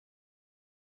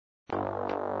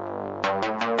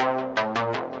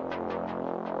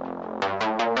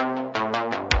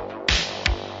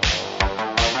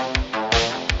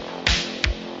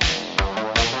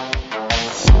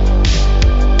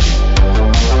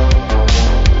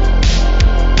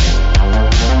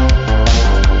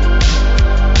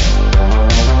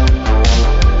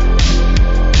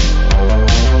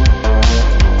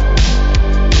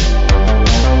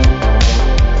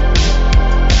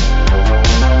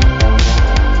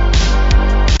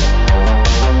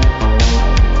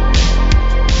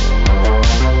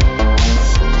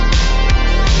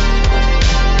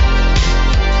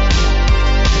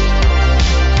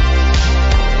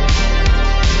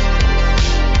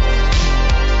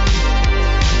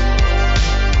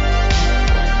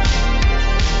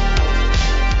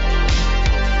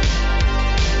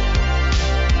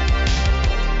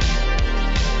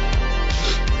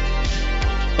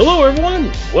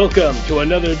Welcome to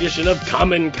another edition of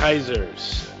Kamen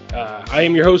Kaizers. I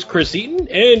am your host, Chris Eaton,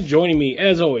 and joining me,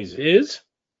 as always, is...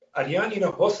 Ariani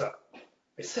no Hosa.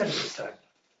 I said it this time.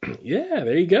 Yeah,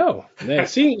 there you go. Now,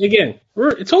 see, again,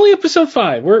 it's only episode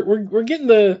 5. We're getting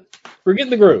the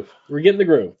groove. We're getting the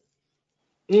groove.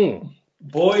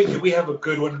 Boy, do we have a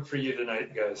good one for you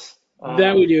tonight, guys.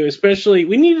 That we do. Especially,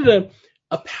 we needed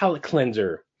a palate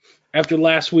cleanser after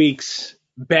last week's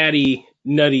batty,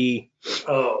 nutty,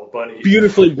 buddy,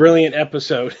 beautifully brilliant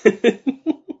episode.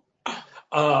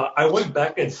 I went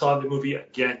back and saw the movie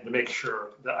again to make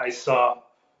sure that I saw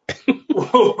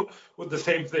with the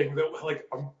same thing. That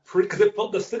I'm pretty, because it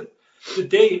felt the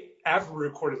day after we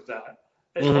recorded that,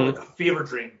 it felt like a fever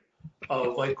dream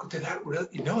of did that really?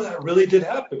 That really did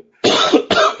happen.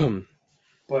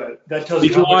 But that tells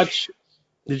you how much.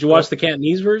 Did you watch the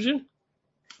Cantonese version?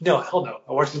 No, hell no.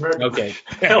 I watched the American version.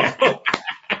 Okay. Hell no.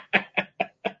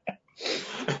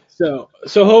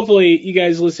 So hopefully you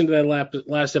guys listened to that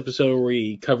last episode where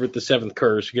we covered the seventh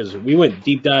curse, because we went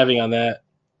deep diving on that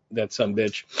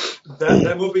sumbitch.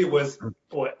 That movie was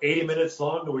 80 minutes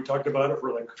long, and we talked about it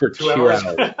for 2 hours.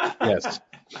 Yes.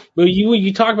 Well,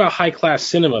 you talk about high class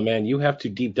cinema, man. You have to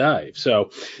deep dive.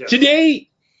 So yes.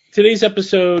 Today's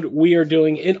episode, we are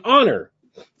doing in honor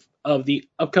of the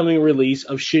upcoming release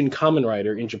of Shin Kamen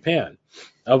Rider in Japan,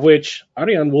 of which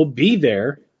Ariane will be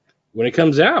there when it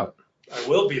comes out. I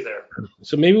will be there.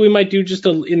 So maybe we might do just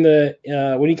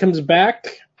when he comes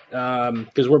back,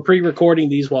 because we're pre-recording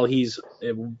these while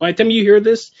by the time you hear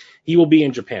this, he will be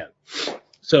in Japan.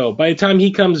 So by the time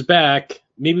he comes back,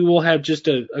 maybe we'll have just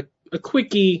a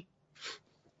quickie,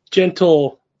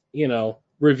 gentle,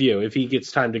 review if he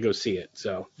gets time to go see it.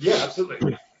 So yeah,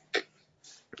 absolutely.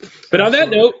 But on that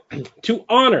note, to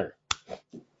honor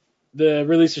the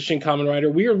release of Shin Kamen Rider,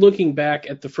 we are looking back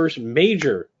at the first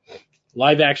major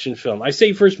live-action film. I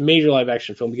say first major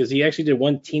live-action film because he actually did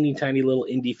one teeny tiny little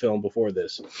indie film before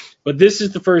this. But this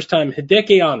is the first time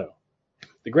Hideki Anno,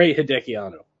 the great Hideki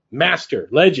Anno, master,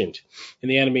 legend in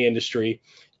the anime industry,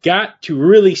 got to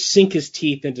really sink his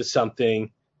teeth into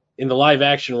something in the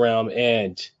live-action realm.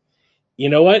 And you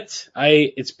know what?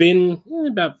 It's been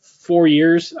about 4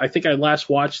 years. I think I last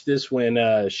watched this when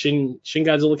Shin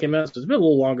Godzilla came out, so it's been a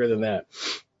little longer than that.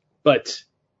 But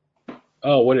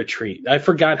oh, what a treat. I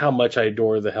forgot how much I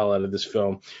adore the hell out of this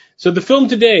film. So the film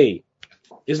today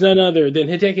is none other than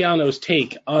Hideki Anno's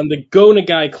take on the Go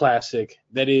Nagai classic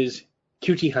that is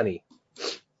Cutie Honey.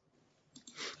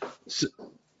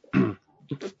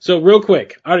 So real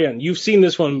quick, Ariane, you've seen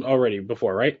this one already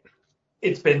before, right?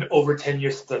 It's been over 10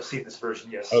 years since I've seen this version,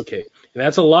 yes. Okay. And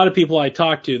that's a lot of people I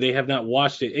talk to. They have not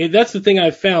watched it. And that's the thing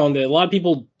I've found, that a lot of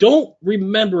people don't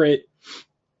remember it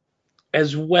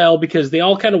as well because they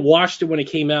all kind of watched it when it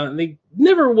came out and they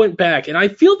never went back. And I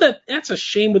feel that that's a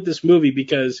shame with this movie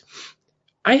because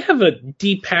I have a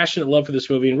deep, passionate love for this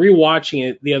movie, and rewatching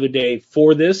it the other day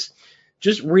for this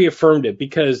just reaffirmed it,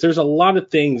 because there's a lot of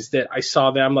things that I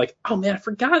saw that I'm like, oh man, I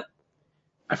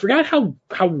forgot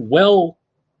how well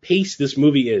paced this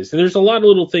movie is. And there's a lot of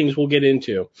little things we'll get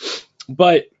into,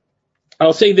 but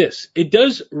I'll say this. It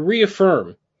does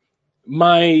reaffirm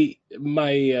my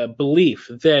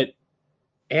belief that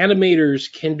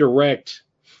animators can direct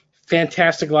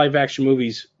fantastic live action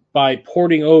movies by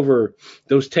porting over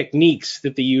those techniques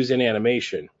that they use in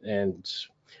animation. And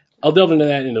I'll delve into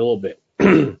that in a little bit.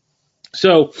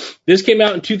 So this came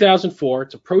out in 2004.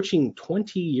 It's approaching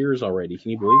 20 years already.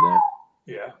 Can you believe that?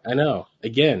 Yeah. I know.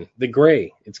 Again, the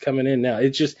gray, it's coming in now.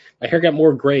 It's just, my hair got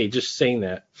more gray just saying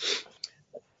that.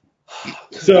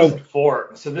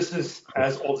 2004. So this is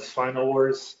as old as Final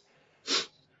Wars.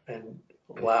 And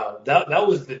wow, that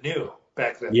was the new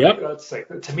back then. Yep. That's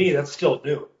to me, that's still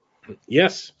new.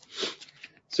 Yes.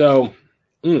 So,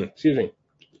 excuse me.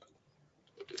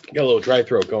 Got a little dry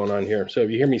throat going on here. So if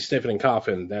you hear me sniffing and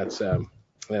coughing, that's that.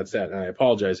 And I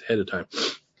apologize ahead of time.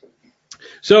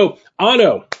 So,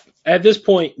 Anno, at this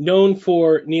point, known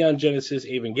for Neon Genesis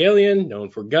Evangelion, known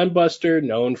for Gunbuster,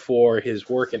 known for his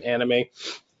work in anime.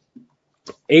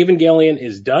 Evangelion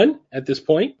is done at this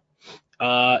point.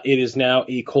 It is now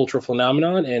a cultural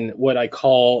phenomenon and what I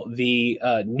call the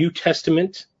New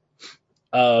Testament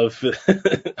of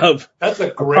that's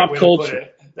a great pop way culture. To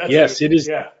put it. Yes, it is.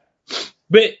 Yeah.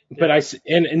 But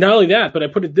and not only that, but I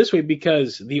put it this way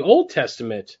because the Old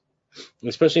Testament,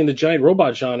 especially in the giant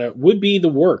robot genre, would be the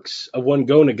works of one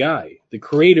Go Nagai, the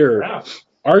creator,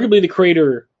 arguably the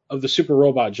creator of the super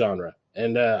robot genre.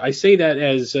 And I say that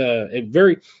as a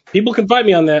very, people can fight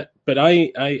me on that, but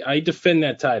I defend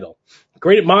that title.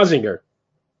 Great at Mazinger.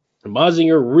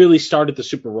 Mazinger really started the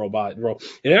super robot role.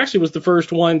 It actually was the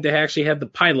first one to actually have the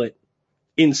pilot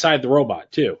inside the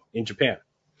robot too in Japan.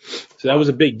 So that was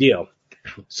a big deal.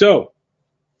 So,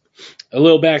 a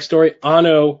little backstory.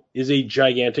 Ano is a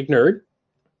gigantic nerd.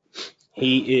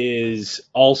 He is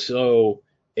also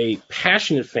a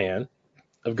passionate fan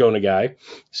of Go Nagai.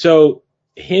 So,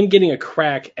 him getting a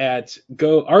crack at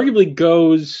arguably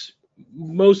Go's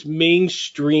most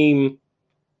mainstream,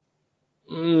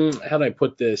 how do I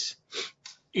put this?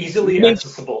 Easily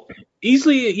accessible.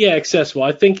 Easily, accessible.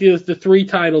 I think the three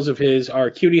titles of his are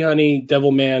Cutie Honey,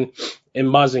 Devilman, and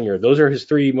Mazinger. Those are his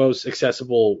three most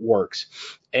accessible works.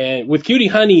 And with Cutie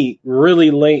Honey,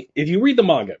 really late, if you read the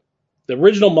manga, the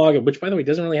original manga, which by the way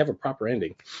doesn't really have a proper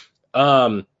ending,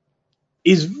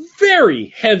 is very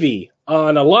heavy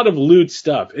on a lot of lewd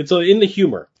stuff. It's in the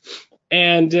humor.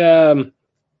 And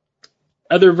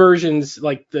other versions,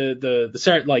 like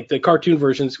the cartoon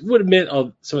versions, would admit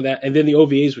some of that, and then the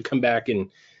OVAs would come back and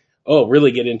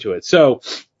really get into it. So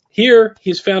here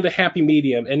he's found a happy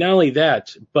medium, and not only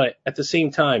that, but at the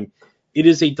same time, it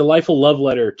is a delightful love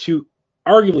letter to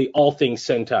arguably all things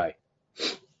Sentai.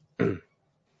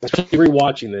 Especially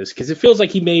rewatching this, because it feels like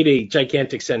he made a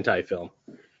gigantic Sentai film.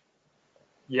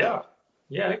 Yeah,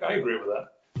 I agree with that.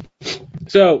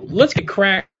 So let's get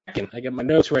cracking. I got my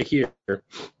notes right here.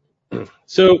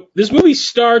 So this movie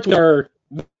starts with our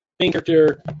main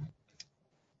character.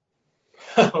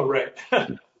 Oh, right.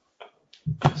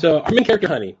 So our main character,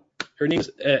 Honey, her name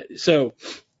is, so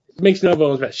it makes no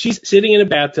bones about it. She's sitting in a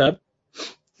bathtub.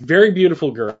 Very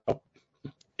beautiful girl.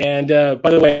 And by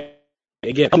the way,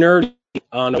 again, nerdy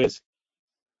on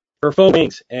her phone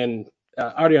rings. And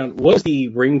Arion, what was the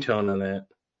ringtone on that?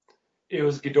 It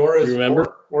was Ghidorah's. You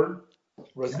remember? Or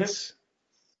wasn't it?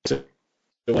 So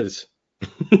it was.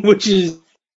 Which is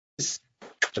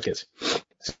okay. So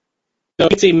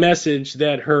it's a message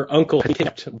that her uncle had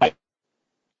kidnapped by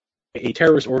a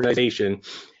terrorist organization,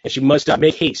 and she must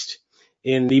make haste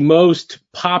in the most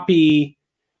poppy,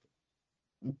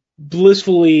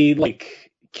 blissfully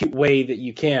cute way that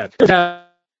you can. But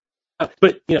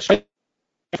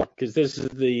because this is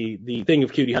the thing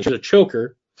of Cutie Honey, she's a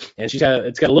choker, and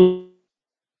it's got a little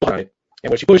on it, and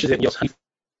when she pushes it, yells Honey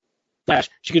Flash.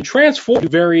 She can transform to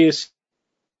various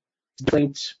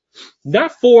different,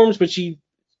 not forms, but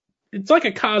it's like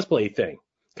a cosplay thing.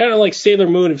 Kind of like Sailor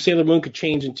Moon, if Sailor Moon could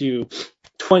change into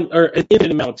 20 or an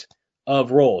infinite amount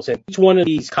of roles. And each one of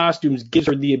these costumes gives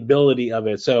her the ability of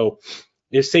it. So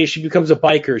if, say, she becomes a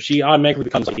biker, she automatically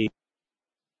becomes a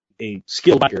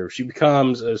skilled biker. If she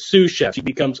becomes a sous chef, she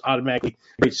becomes automatically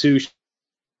a great sous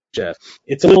chef.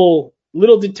 It's a little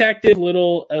detective, a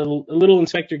little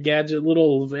Inspector Gadget,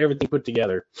 little of everything put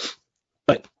together.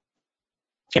 But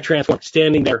can't transform,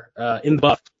 standing there in the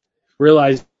buff,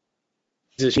 realizes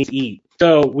she needs to eat.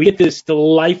 So we get this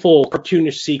delightful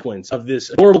cartoonish sequence of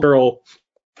this adorable girl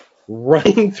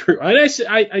running through. And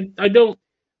I don't,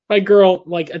 my girl,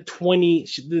 like a 20,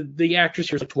 the actress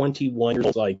here is like 21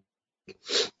 years old,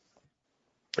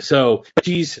 so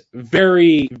she's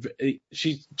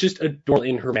just adorable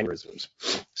in her mannerisms.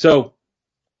 So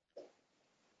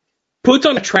puts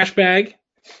on a trash bag,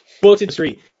 books in the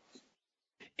street.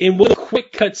 In one of the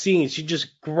quick cut scenes, she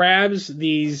just grabs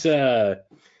these, I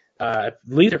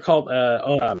believe they're called,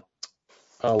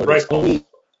 rice balls.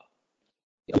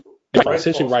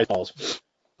 Essentially rice balls.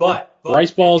 But rice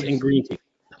balls and green tea.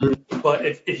 But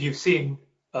if you've seen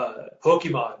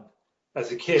Pokemon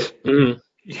as a kid, Mm-hmm.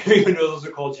 you know those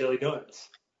are called jelly donuts.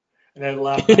 And I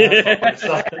laughed my ass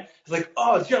off. It's like,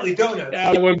 oh, jelly donuts.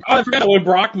 Yeah, I forgot when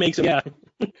Brock makes them. Yeah.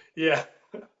 Yeah.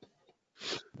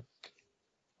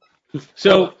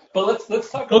 So, but let's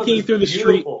talk about looking through the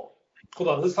street. Hold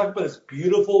on, let's talk about this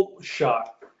beautiful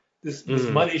shot, this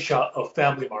money shot of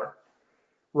Family Mart,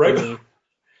 right? Mm-hmm.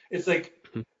 It's like,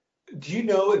 do you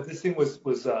know if this thing was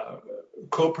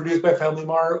co-produced by Family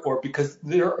Mart, or because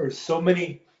there are so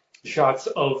many shots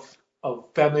of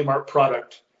Family Mart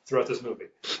product throughout this movie?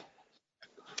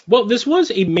 Well, this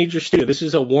was a major studio. This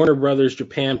is a Warner Brothers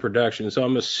Japan production, so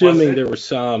I'm assuming there were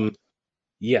some.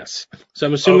 Yes. So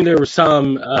I'm assuming there was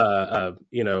some, oh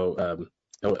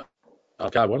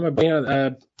God, what am I bringing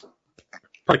on?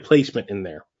 Product placement in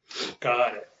there.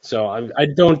 Got it. So I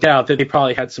don't doubt that they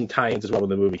probably had some tie-ins as well when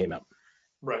the movie came out.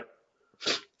 Right.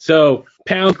 So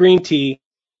pounds green tea,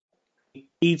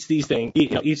 eats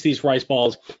these rice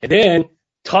balls, and then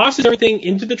tosses everything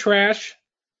into the trash,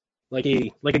 like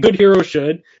a good hero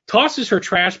should. Tosses her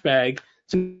trash bag.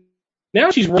 So now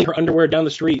she's running her underwear down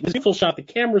the street. This beautiful shot, the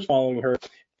camera's following her.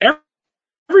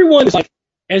 Everyone is like,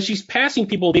 as she's passing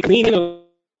people, they lean in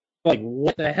like,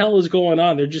 what the hell is going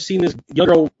on? They're just seeing this young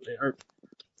girl, or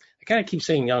I kind of keep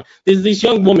saying young. There's this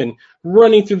young woman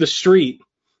running through the street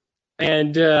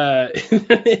and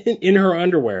in her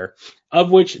underwear.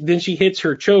 of which then she hits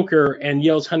her choker and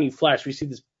yells honey flash. We see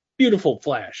this beautiful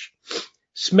flash.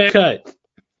 Smack cut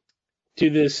to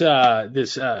this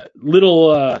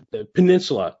little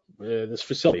peninsula, this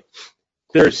facility.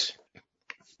 There's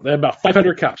about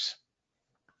 500 cops.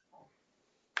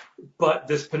 But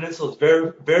this peninsula is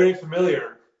very, very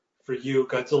familiar for you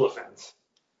Godzilla fans.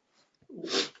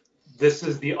 This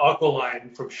is the Aqua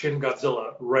Line from Shin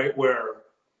Godzilla, right where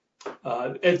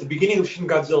at the beginning of Shin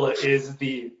Godzilla is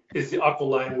the Aqua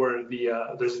Line where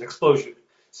there's an explosion.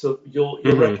 So you'll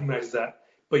recognize that,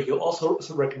 but you'll also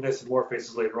recognize some more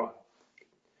faces later on.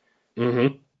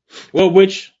 Mm-hmm. Well,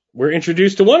 which we're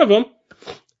introduced to one of them.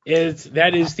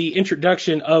 That is the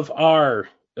introduction of our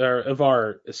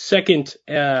second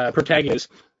protagonist,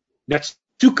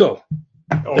 Natsuko,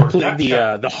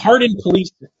 the hardened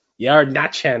police, or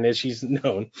Nachan as she's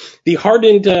known, the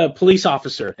hardened police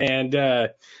officer,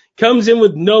 and comes in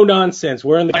with no nonsense,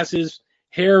 wearing the glasses,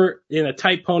 hair in a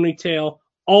tight ponytail,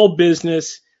 all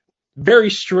business, very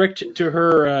strict to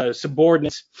her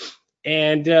subordinates,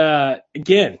 and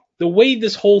again, the way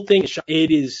this whole thing is shot,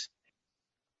 it is,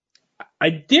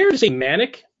 I dare to say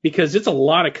manic, because it's a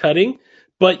lot of cutting,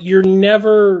 but you're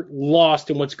never lost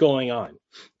in what's going on.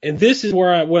 And this is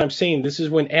where what I'm saying, this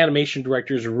is when animation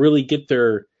directors really get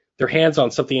their hands on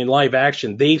something in live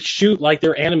action. They shoot like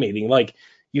they're animating, like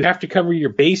you have to cover your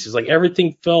bases. Like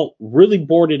everything felt really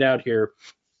boarded out here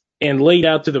and laid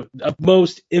out to the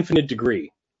most infinite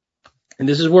degree. And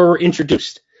this is where we're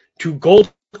introduced to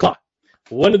Gold Claw,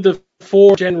 one of the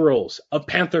 4 generals of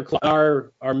Panther Claw,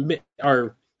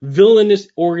 our villainous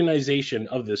organization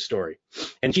of this story.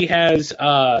 And she has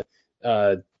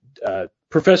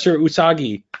Professor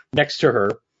Usagi next to her,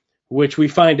 which we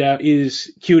find out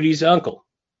is Cutie's uncle,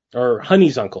 or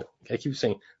Honey's uncle. I keep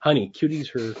saying Honey. Cutie's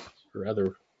her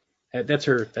other. That's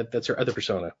her other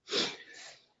persona.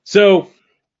 So,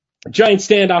 giant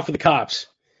standoff with the cops.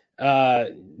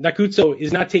 Nakutsu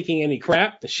is not taking any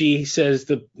crap. She says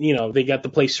they got the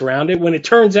place surrounded. When it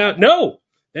turns out, no,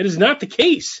 that is not the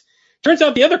case. Turns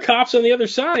out the other cops on the other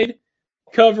side,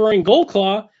 covering Gold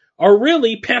Claw, are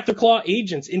really Panther Claw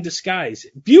agents in disguise.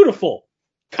 Beautiful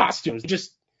costumes.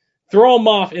 Just throw them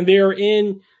off, and they are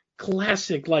in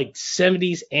classic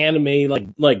 70s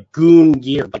anime like goon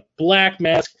gear, like black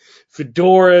mask,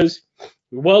 fedoras,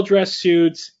 well-dressed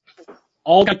suits,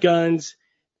 all got guns,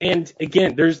 and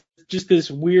again, there's just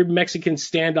this weird Mexican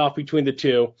standoff between the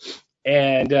two,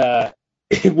 and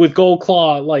with Gold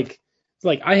Claw,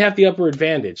 I have the upper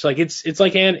advantage. It's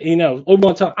like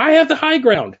Obi-Wan telling, I have the high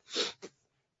ground.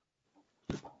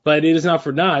 But it is not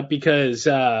for naught, because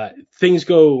things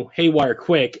go haywire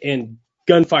quick and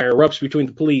gunfire erupts between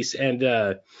the police and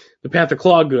the Panther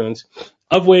Claw goons,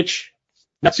 of which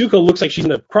Natsuko looks like she's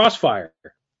in the crossfire.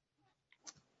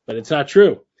 But it's not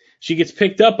true. She gets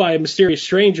picked up by a mysterious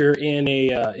stranger in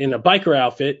a biker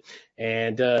outfit,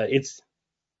 and it's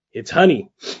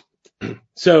Honey.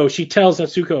 So she tells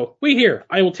Natsuko, wait here,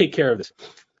 I will take care of this.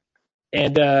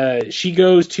 And she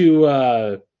goes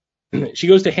to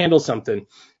handle something.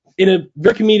 In a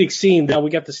very comedic scene, now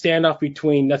we got the standoff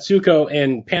between Natsuko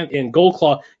and Gold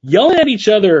Claw yelling at each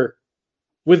other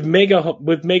with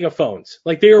megaphones.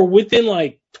 Like they are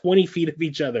within 20 feet of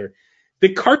each other.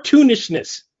 The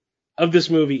cartoonishness of this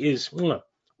movie is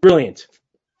brilliant.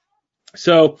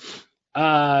 So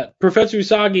Professor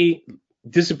Usagi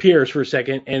disappears for a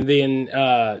second, and then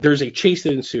there's a chase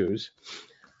that ensues.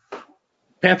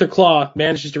 Panther Claw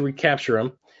manages to recapture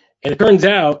him, and it turns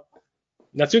out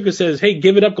Natsuko says, hey,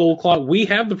 give it up, Gold Claw. We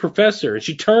have the professor. And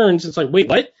she turns, and it's like, wait,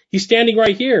 what? He's standing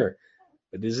right here.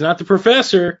 But it is not the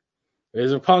professor. It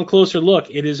is, upon closer look,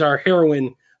 it is our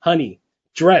heroine, Honey,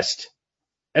 dressed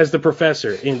as the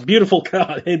professor in beautiful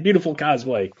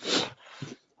cosplay.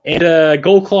 And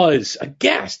Gold Claw is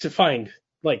aghast to find,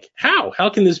 how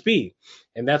can this be?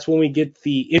 And that's when we get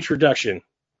the introduction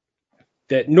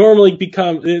that normally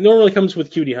comes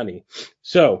with Cutie Honey.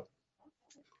 So,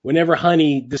 whenever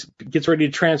Honey gets ready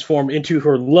to transform into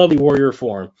her lovely warrior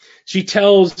form, she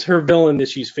tells her villain that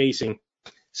she's facing,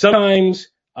 sometimes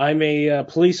I'm a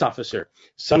police officer.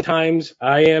 Sometimes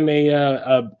I am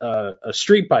a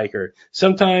street biker.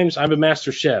 Sometimes I'm a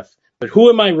master chef. But who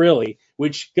am I really?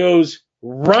 Which goes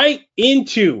right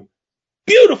into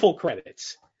beautiful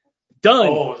credits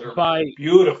done by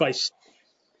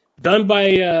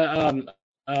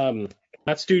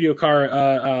not Studio Car,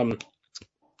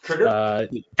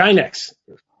 Gainax.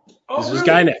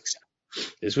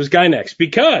 This was Gainax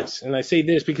because, and I say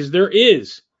this because there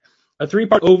is a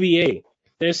 3-part OVA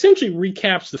that essentially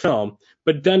recaps the film,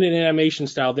 but done in animation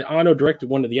style. That Anno directed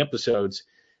one of the episodes.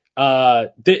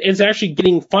 It's actually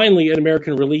getting finally an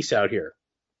American release out here,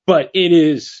 but it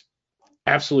is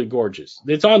absolutely gorgeous.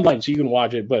 It's online, so you can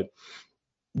watch it. But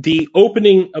the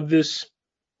opening of this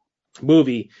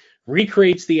movie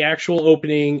recreates the actual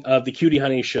opening of the Cutie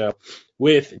Honey show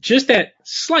with just that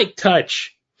slight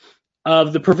touch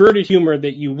of the perverted humor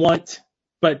that you want,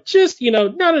 but just,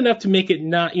 not enough to make it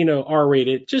not,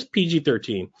 R-rated, just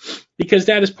PG-13, because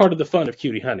that is part of the fun of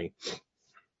Cutie Honey.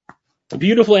 A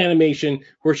beautiful animation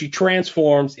where she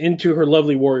transforms into her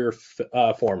lovely warrior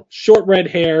form. Short red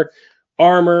hair,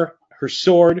 armor, her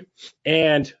sword,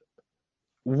 and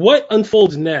what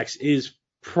unfolds next is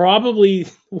probably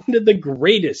one of the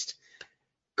greatest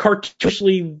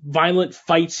cartoonishly violent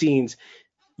fight scenes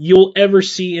you'll ever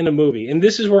see in a movie. And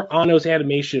this is where Anno's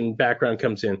animation background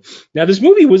comes in. Now, this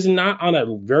movie was not on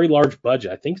a very large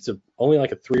budget. I think it's only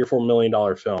like a $3 or $4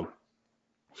 million film.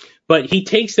 But he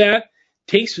takes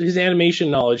his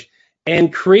animation knowledge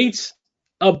and creates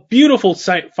a beautiful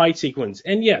fight sequence.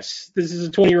 And yes, this is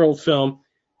a 20-year-old film.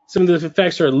 Some of the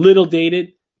effects are a little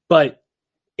dated, but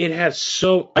it has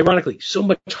ironically, so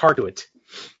much heart to it.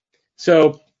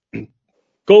 So,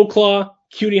 Gold Claw,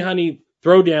 Cutie Honey,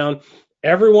 throw down.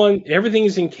 Everything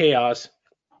is in chaos.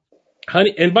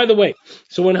 Honey, and by the way,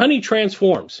 so when Honey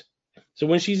transforms, so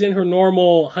when she's in her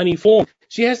normal Honey form,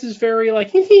 she has this very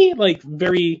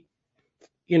very,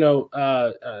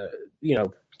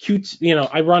 cute,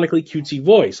 ironically cutesy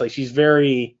voice. Like she's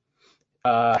very,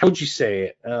 how would you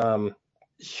say it?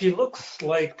 She looks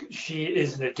like she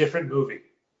is in a different movie.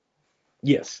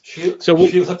 Yes. She looks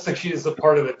like she is a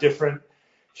part of a different.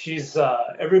 She's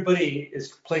everybody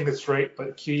is playing this right,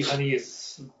 but Cutie Honey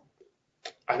is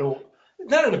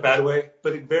not in a bad way,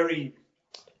 but very,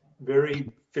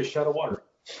 very fish out of water.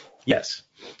 Yes.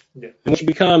 Yeah. When she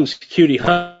becomes Cutie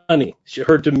Honey,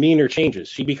 her demeanor changes.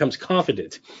 She becomes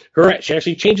confident. She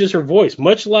actually changes her voice,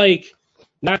 much like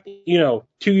 2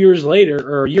 years later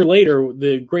or a year later,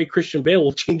 the great Christian Bale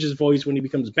will change his voice when he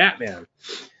becomes Batman.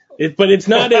 But it's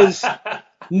not as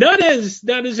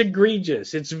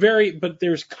egregious. It's but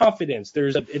there's confidence.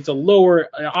 It's a lower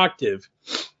octave,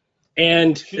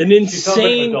 and an insane. She sounds like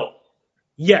an adult.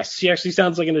 Yes, she actually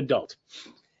sounds like an adult,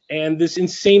 and this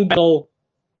insane battle,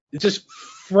 it's just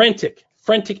frantic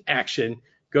action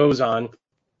goes on. To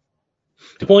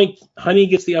the point, Honey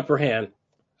gets the upper hand,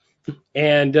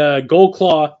 and Gold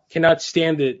Claw cannot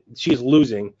stand it. She's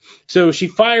losing, so she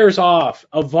fires off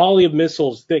a volley of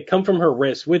missiles that come from her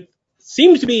wrist with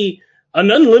seems to be an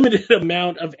unlimited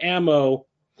amount of ammo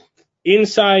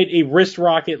inside a wrist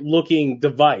rocket looking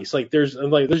device. There's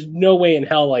no way in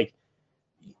hell,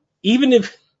 even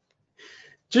if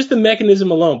just the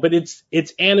mechanism alone, but it's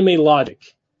anime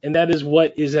logic. And that is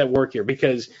what is at work here,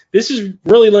 because this is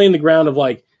really laying the ground of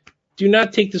do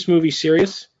not take this movie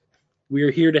serious. We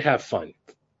are here to have fun.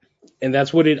 And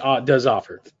that's what it does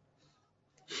offer.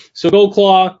 So Gold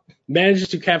Claw manages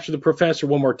to capture the professor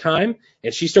one more time,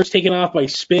 and she starts taking off by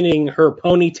spinning her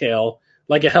ponytail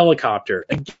like a helicopter.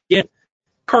 Again,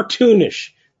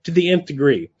 cartoonish to the nth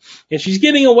degree. And she's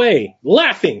getting away,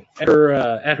 laughing at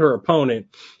her opponent,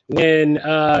 when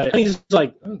Honey's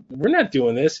like, we're not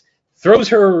doing this. Throws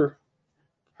her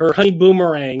honey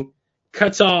boomerang,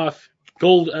 cuts off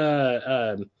Gold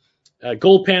Claw's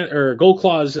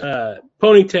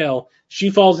ponytail. She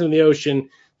falls in the ocean.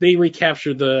 They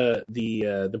recapture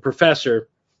the professor,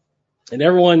 and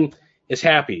everyone is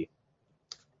happy,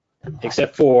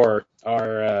 except for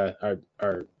our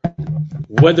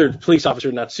weathered police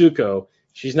officer Natsuko.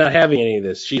 She's not having any of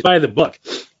this. She's by the book.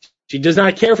 She does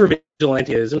not care for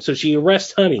vigilantism, so she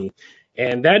arrests Honey,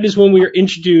 and that is when we are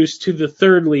introduced to the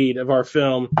third lead of our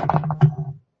film,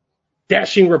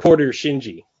 dashing reporter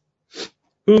Shinji,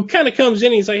 who kind of comes in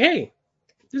and he's like, hey,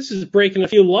 this is breaking a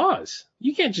few laws.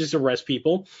 You can't just arrest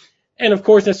people. And of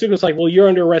course, Natsuko's like, well, you're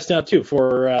under arrest now too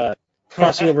for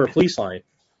crossing over a police line.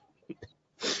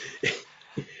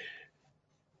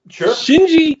 Sure.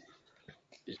 Shinji.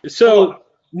 So,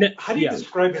 how do you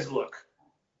describe his look?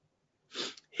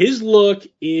 His look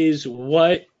is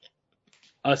what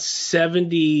a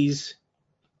 70s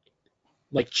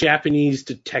Japanese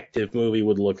detective movie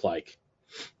would look like.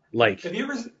 Have you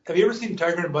ever seen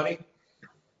Tiger and Bunny?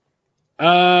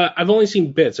 I've only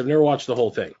seen bits. I've never watched the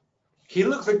whole thing. He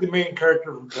looks like the main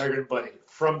character from Tiger and Bunny,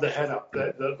 from the head up.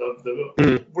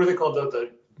 The what are they called?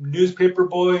 The newspaper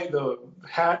boy, the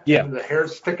hat, and the hair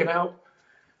sticking out.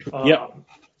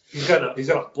 He's got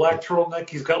a black turtleneck.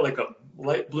 He's got a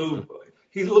light blue.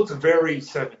 He looks very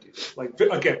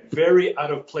 70s. Again, very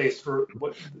out of place for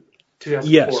what 2004.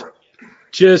 Yes,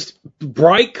 just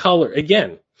bright color.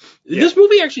 Again, this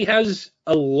movie actually has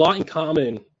a lot in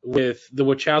common with the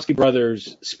Wachowski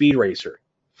brothers' Speed Racer.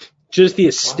 Just the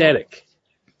aesthetic.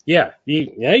 Wow. Yeah,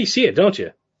 you see it, don't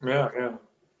you? Yeah.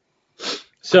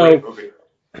 Great So, movie.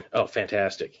 oh,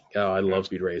 fantastic. Oh, I love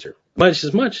Speed Racer. Much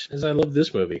as I love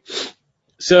this movie.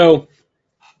 So,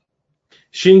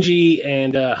 Shinji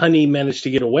and Honey manage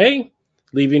to get away,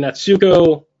 leaving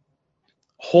Natsuko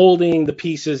holding the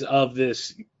pieces of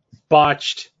this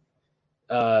botched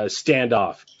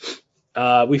standoff.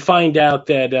 We find out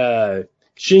that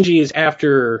Shinji is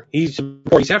after he's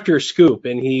after a scoop,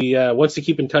 and he wants to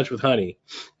keep in touch with Honey,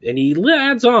 and he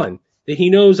adds on that he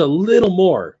knows a little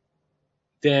more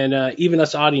than even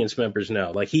us audience members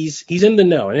know. Like he's in the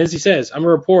know, and as he says, I'm a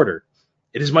reporter.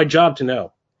 It is my job to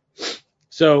know.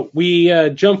 So we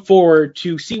jump forward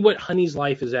to see what Honey's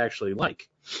life is actually like.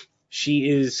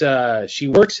 She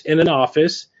works in an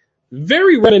office,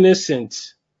 very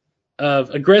reminiscent of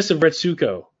aggressive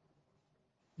Retsuko.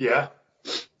 Yeah.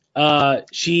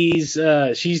 She's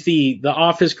the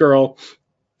office girl.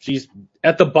 She's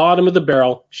at the bottom of the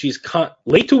barrel. She's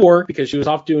late to work because she was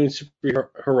off doing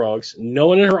superheroics. No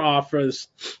one in her office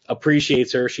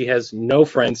appreciates her. She has no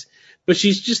friends, but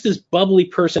she's just this bubbly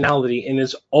personality and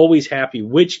is always happy,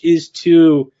 which is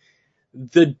to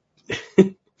the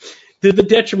to the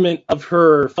detriment of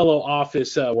her fellow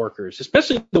office workers,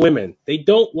 especially the women. They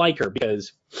don't like her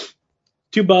because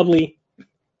too bubbly,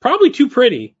 probably too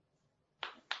pretty,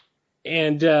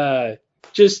 and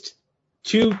just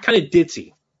too kind of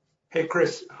ditzy. Hey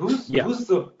Chris, who's Yeah. who's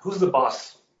the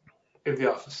boss in the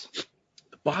office?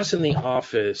 The boss in the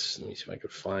office. Let me see if I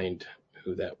could find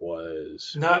who that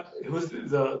was. Not who's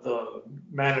the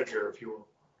manager, if you will.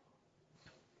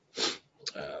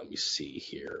 Let me see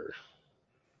here.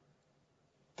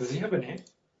 Does he have a name?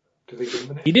 Do they give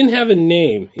him a name? He didn't have a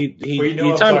name. Which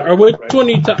one are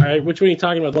you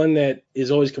talking about? The one that is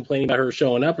always complaining about her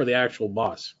showing up, or the actual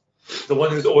boss? The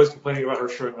one who's always complaining about her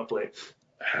showing up late.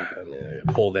 I'm gonna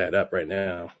pull that up right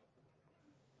now.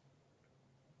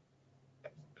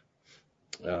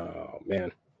 Oh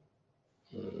man,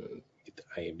 get the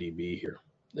IMDb here.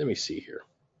 Let me see here.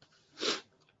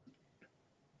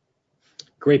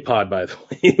 Great pod, by the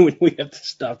way. We have to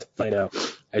stop to find out.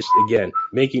 Again,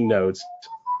 making notes.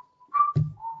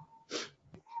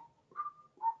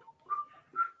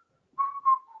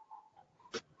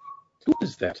 Who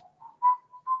is that?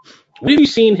 What have you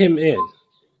seen him in?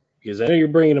 Because I know you're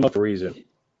bringing him up for a reason.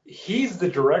 He's the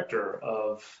director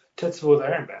of Tetsuo the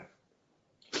Iron Man.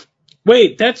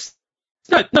 Wait, that's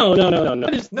not. No.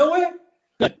 That is, No way.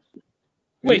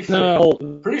 wait, no.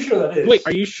 Pretty sure that is. Wait,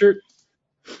 are you sure?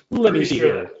 Let me see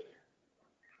sure here.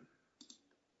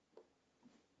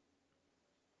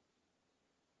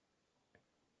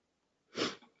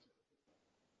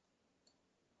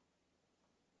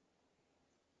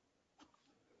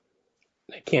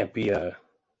 That can't be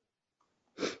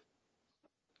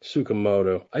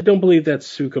Tsukamoto. I don't believe that's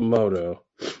Tsukamoto.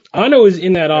 Ano is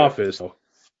in that office.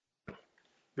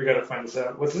 We gotta find this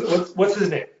out. What's his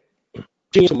name?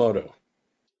 Tsukamoto.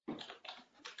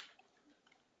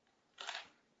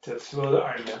 Tetsuo the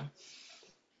Iron Man.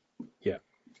 Yeah.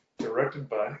 Directed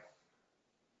by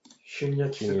Shinya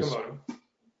Tsukamoto.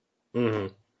 Mm-hmm.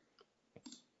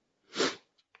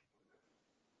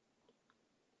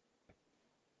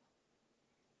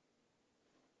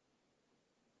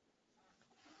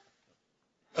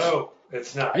 Oh,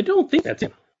 it's not. I don't think that's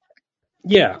him.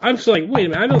 Yeah, I'm just like, wait a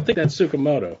minute, I don't think that's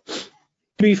Tsukamoto. To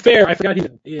be fair, I forgot he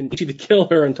was in Ichi to Kill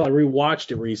Her until I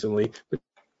rewatched it recently. But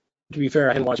to be fair,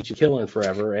 I hadn't watched Ichi to Kill Her in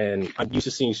forever, and I'm used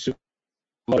to seeing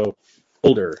Tsukamoto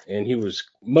older, and he was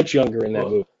much younger in that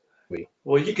movie.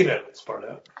 Well, you can edit this part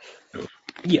out.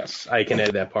 Yes, I can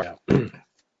edit that part out.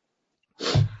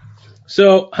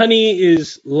 So Honey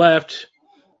is left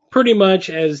pretty much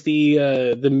as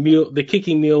the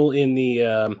kicking mule in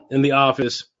the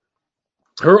office.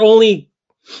 Her only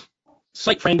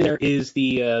slight friend in there is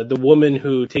the woman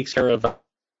who takes care of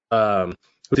who's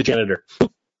the janitor.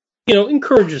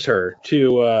 Encourages her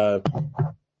to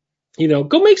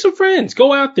go make some friends,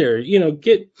 go out there,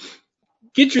 get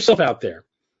yourself out there.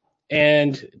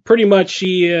 And pretty much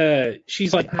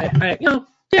she's like, yeah,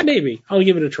 maybe I'll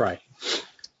give it a try.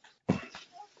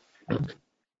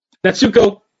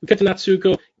 Natsuko, we cut to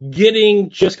Natsuko getting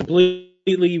just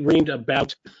completely reamed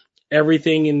about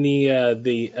everything in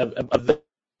the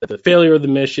failure of the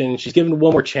mission. She's given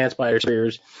one more chance by her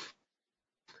superiors,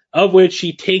 of which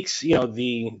she takes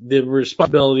the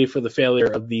responsibility for the failure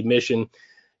of the mission,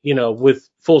 with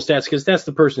full stats, because that's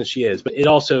the person she is. But it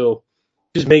also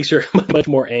just makes her much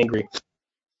more angry.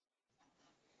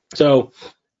 So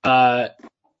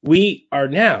we are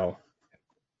now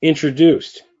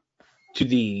introduced to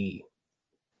the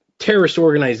terrorist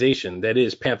organization that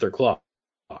is Panther Claw.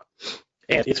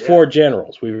 And it's four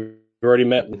generals. We've already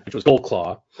met, which was Gold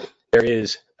Claw. There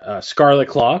is Scarlet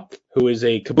Claw, who is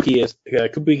a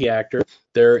kabuki actor.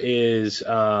 There is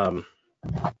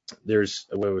there's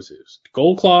what was this?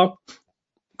 Gold Claw,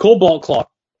 Cobalt Claw,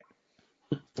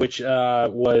 which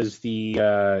was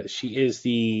the she's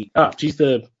the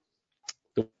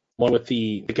one with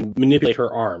that can manipulate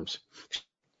her arms.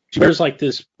 She wears like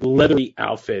this leathery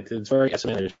outfit. It's very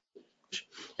S&M.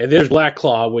 And there's Black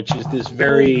Claw, which is this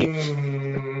very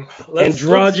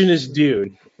androgynous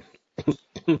dude.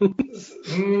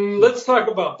 Let's talk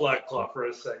about Black Claw for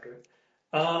a second.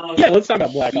 Yeah, let's talk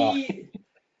about Black Claw.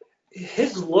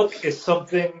 His look is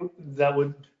something that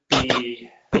would be,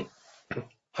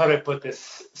 how do I put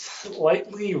this,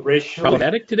 slightly racially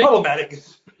problematic today. Problematic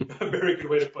is a very good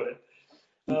way to put it.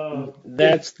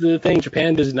 That's the thing.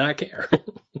 Japan does not care.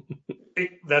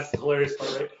 That's the hilarious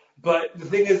part, right? But the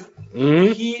thing is,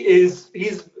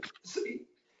 he's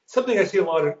something I see a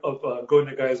lot of Going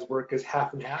to Guy's work is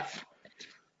half and half.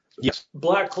 Yes.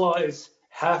 Black Claw is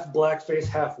half blackface,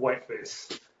 half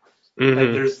whiteface.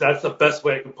 Like that's the best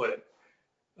way I can put it.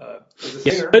 As a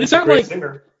singer, but it's not like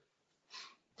singer.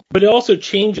 But it also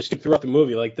changes throughout the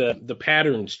movie. Like the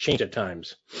patterns change at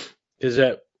times. Is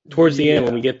that towards the end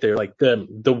when we get there, like the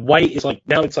white is like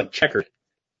now it's like checkered.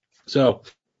 So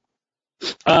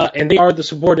and they are the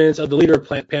subordinates of the leader of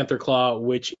Panther Claw,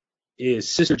 which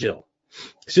is Sister Jill.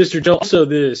 Sister Jill, also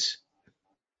this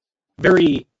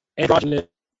very androgynous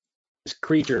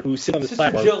creature who sits on this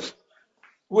platform.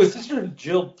 Was Sister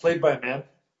Jill played by a man?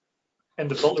 And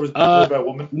the butler was played by a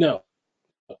woman? No.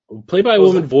 Played by a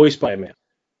woman, voiced by a man.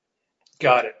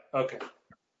 Got it. Okay.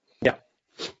 Yeah.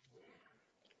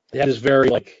 That is very,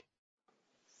 like,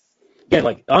 again,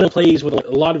 like, Anna plays with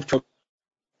a lot of tropes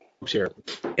here.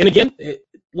 And again,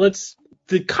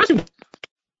 the costume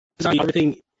design,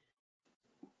 everything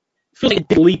feels like it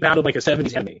did leap out of, like, a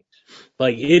 70s anime.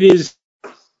 Like, it is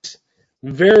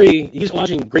he's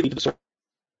watching greatly to the source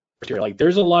here. Like,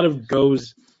 there's a lot of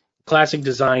Go's classic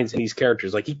designs in these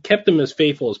characters. Like, he kept them as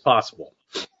faithful as possible.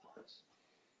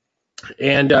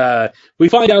 And we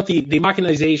find out the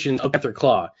mechanization of Panther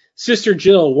Claw. Sister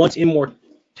Jill wants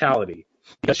immortality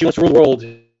because she wants to rule the world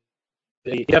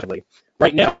indefinitely.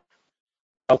 Right now,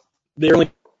 they're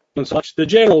only doing so much. The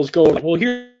generals go, well,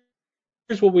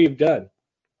 here's what we've done.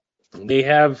 They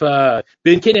have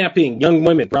been kidnapping young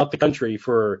women throughout the country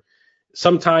for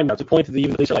some time now, to the point that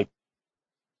even the police are like,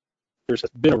 there's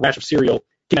been a rash of serial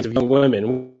kidnappings of young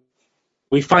women.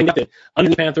 We find out that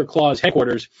underneath Panther Claw's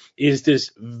headquarters is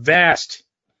this vast,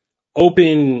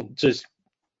 open, just,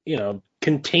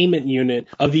 containment unit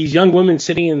of these young women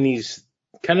sitting in these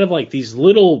kind of like these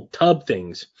little tub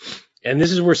things. And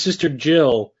this is where Sister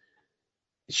Jill,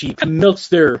 she milks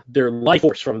their life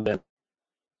force from them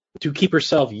to keep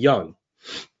herself young.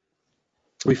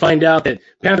 We find out that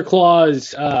Panther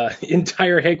Claw's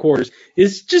entire headquarters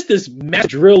is just this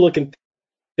massive drill-looking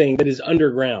thing that is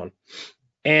underground.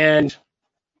 And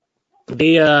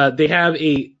they have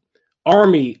a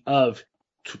army of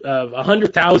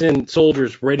 100,000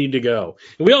 soldiers ready to go.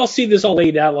 And we all see this all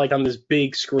laid out like on this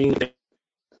big screen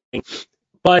thing.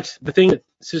 But the thing that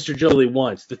Sister Jill really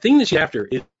wants, the thing that she's after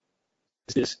is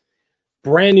this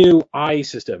brand new eye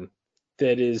system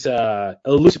that is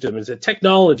elusive. It's a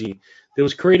technology that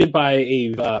was created by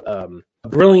a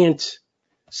brilliant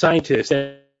scientist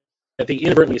that they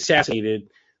inadvertently assassinated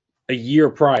a year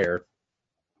prior.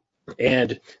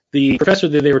 And the professor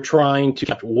that they were trying to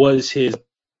capture was his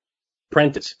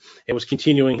apprentice and was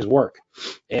continuing his work.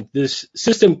 And this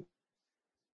system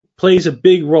plays a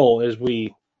big role as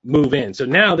we move in. So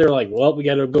now they're like, well, we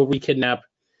got to go re-kidnap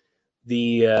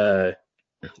the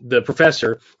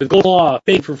professor, with Gold Claw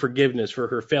begging for forgiveness for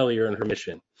her failure in her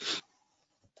mission.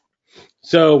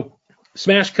 So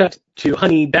smash cut to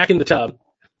Honey back in the tub,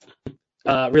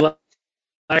 relaxing,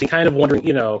 kind of wondering,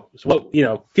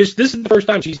 because this is the first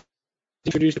time she's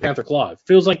introduced to Panther Claw. It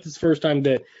feels like this is the first time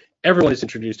that everyone is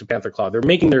introduced to Panther Claw. They're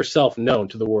making their self known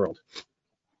to the world.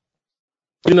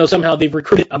 Even though somehow they've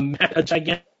recruited a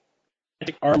gigantic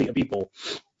army of people.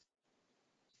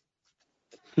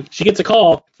 She gets a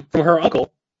call from her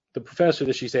uncle, the professor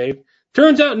that she saved.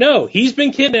 Turns out, no, he's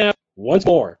been kidnapped once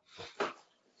more.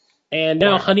 And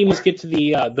now Honey must get to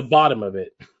the bottom of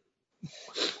it.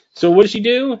 So what does she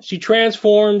do? She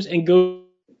transforms and goes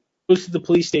to the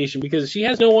police station because she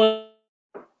has no one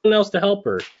else to help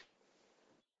her.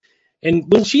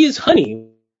 And when she is Honey,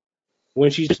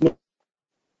 when she's just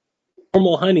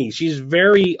normal Honey, she's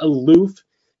very aloof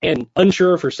and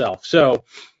unsure of herself. So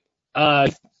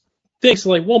thinks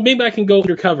like, well, maybe I can go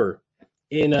undercover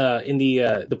in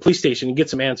the police station and get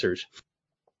some answers.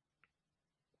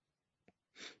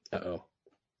 Uh-oh.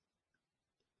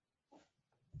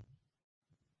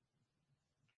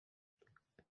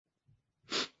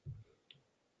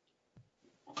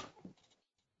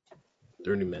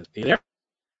 30 minutes. You there?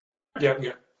 Yeah,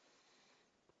 yeah.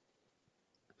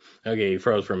 Okay, you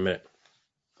froze for a minute.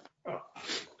 Oh.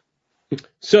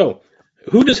 So,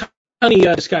 who does Honey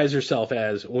disguise herself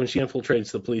as when she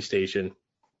infiltrates the police station?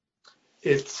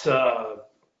 It's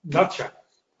Nutshot.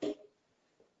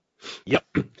 Yep.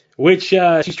 Which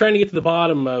she's trying to get to the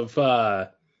bottom of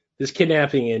this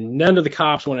kidnapping, and none of the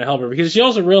cops want to help her because she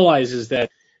also realizes that,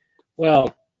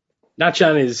 well,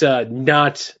 Natchan is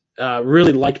not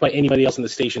really liked by anybody else in the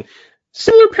station.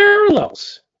 Similar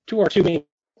parallels to our two main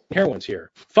heroines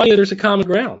here. Finally, there's a common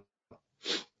ground.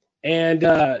 And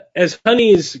as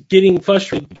Honey is getting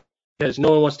frustrated because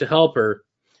no one wants to help her,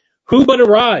 who but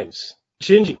arrives?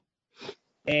 Shinji.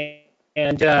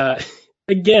 And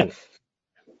again,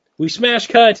 we smash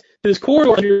cut to this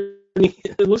corridor underneath.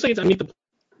 It looks like it's underneath the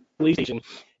police station.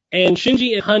 And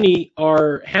Shinji and Honey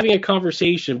are having a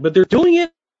conversation, but they're doing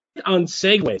it on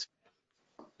segways.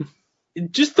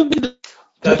 Just the way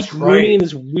That's moving in right.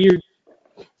 this weird.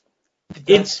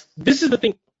 This is the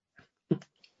thing.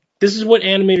 This is what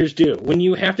animators do when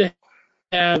you have to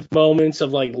have moments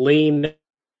of like laying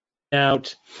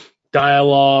out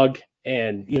dialogue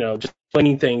and just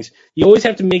explaining things. You always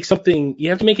have to make something. You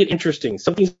have to make it interesting.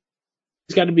 Something's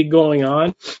got to be going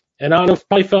on. And I don't know if it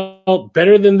probably felt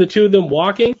better than the two of them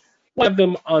walking. We'll have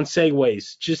them on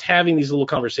segways, just having these little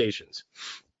conversations.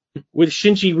 With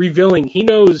Shinji revealing he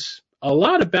knows a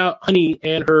lot about Honey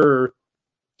and her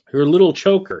little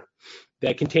choker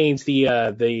that contains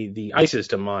the ice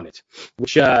system on it,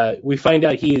 which we find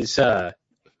out he is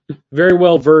very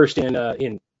well versed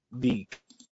in the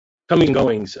comings and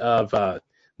goings of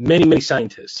many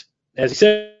scientists. As he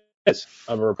says,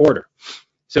 I'm a reporter.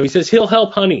 So he says he'll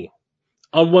help Honey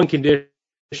on one condition,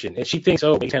 and she thinks,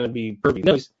 oh, he's going to be perfect.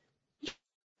 No,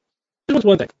 just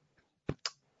one thing,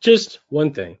 just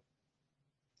one thing,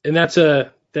 and that's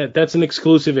an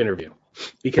exclusive interview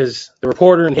because the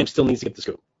reporter and him still needs to get the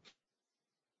scoop.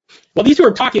 While these two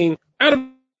are talking, out of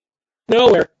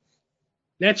nowhere,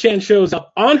 Nat-chan shows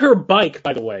up on her bike,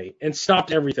 by the way, and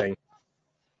stopped everything.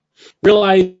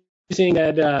 Realizing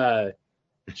that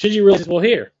Shinji realizes, well,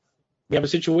 here, we have a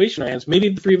situation on our hands. Maybe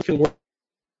the three of us can work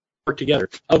together,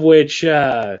 of which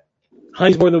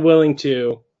Honey's more than willing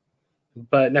to,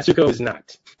 but Natsuko is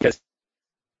not, because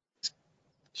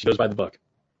she goes by the book.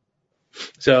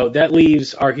 So that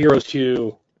leaves our heroes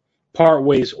to part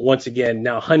ways once again.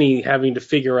 Now Honey having to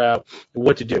figure out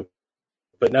what to do.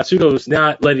 But Natsuko's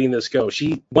not letting this go.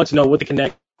 She wants to know what the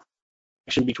connection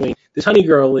between this Honey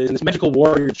girl is and this magical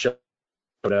warrior showed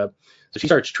up. So she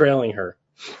starts trailing her,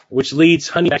 which leads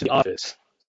Honey back to the office.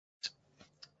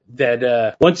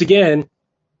 That once again,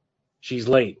 she's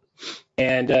late.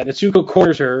 And Natsuko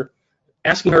corners her,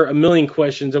 asking her a million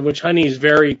questions, of which Honey is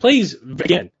plays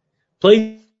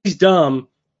dumb,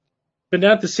 but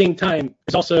not at the same time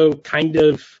is also kind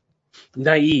of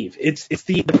naive. It's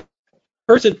the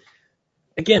person.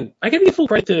 Again, I gotta give full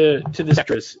credit to this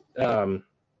actress. I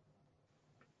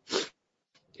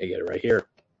get it right here.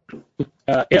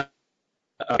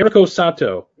 Eriko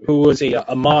Sato, who was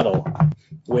a model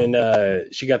when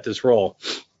she got this role,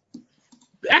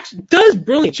 actually does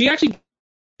brilliant. She actually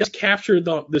does capture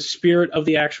the spirit of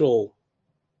the actual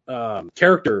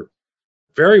character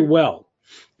very well,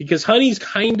 because Honey's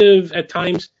kind of at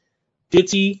times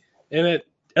ditzy, and at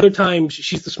other times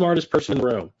she's the smartest person in the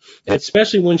room. And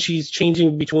especially when she's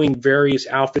changing between various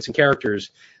outfits and characters,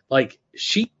 like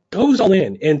she goes all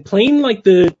in and playing like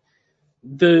she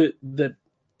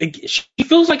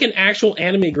feels like an actual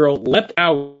anime girl leapt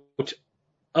out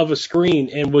of a screen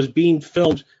and was being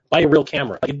filmed by a real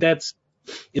camera. Like if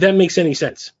that makes any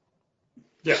sense.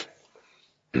 Yeah.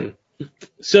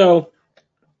 So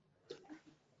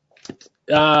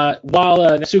while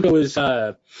Natsuko is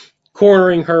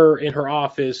cornering her in her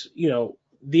office,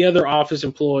 the other office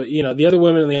employee, the other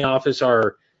women in the office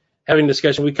are having a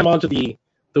discussion. We come on to the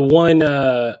one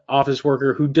office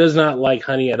worker who does not like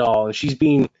Honey at all, and she's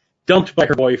being dumped by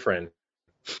her boyfriend,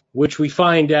 which we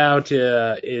find out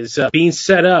is being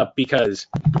set up because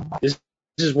this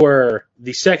is where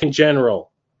the second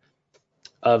general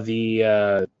of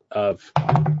the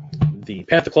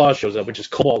Panther Claw shows up, which is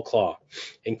Cobalt Claw,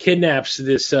 and kidnaps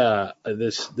this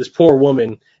poor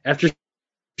woman after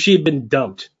she had been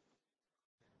dumped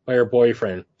by her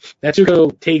boyfriend.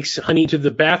 Natsuko takes Honey to the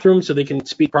bathroom so they can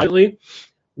speak privately,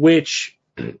 which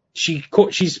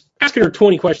she's asking her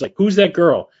 20 questions, like, who's that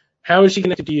girl? How is she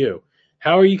connected to you?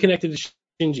 How are you connected to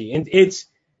Shinji? And it's,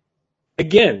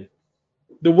 again,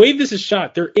 the way this is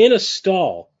shot, they're in a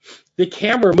stall. The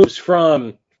camera moves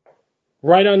from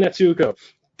right on Natsuko,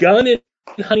 gun in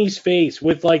Honey's face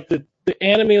with like the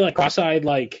anime like cross-eyed,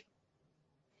 like,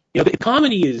 the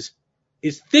comedy is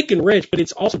is thick and rich, but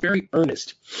it's also very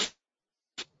earnest.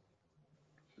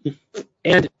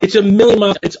 And it's a million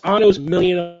miles. It's Anno's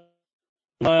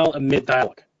million-mile a minute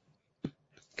dialogue.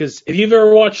 Because if you've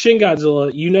ever watched Shin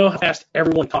Godzilla, you know how fast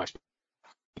everyone talks.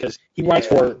 Because he writes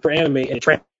for anime and it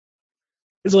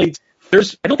translates.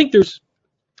 I don't think there's,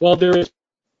 well, there is,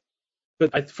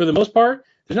 but for the most part,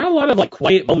 there's not a lot of like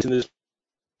quiet moments in this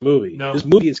movie. No. This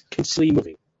movie is constantly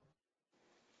moving.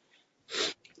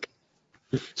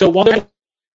 So while they're having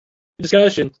a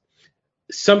discussion,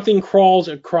 something crawls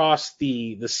across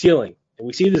the ceiling, and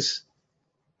we see this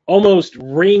almost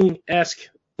Ring-esque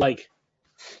like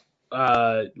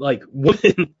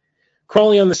woman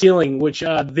crawling on the ceiling, which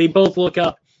they both look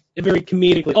up very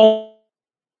comedically, almost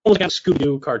like a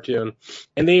Scooby-Doo cartoon,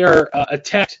 and they are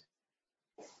attacked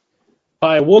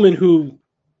by a woman who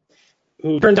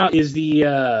turns out is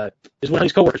one of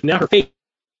his coworkers. Now her face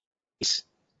has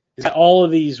got all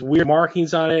of these weird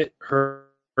markings on it. Her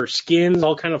skin's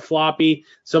all kind of floppy.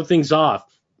 Something's off.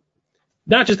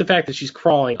 Not just the fact that she's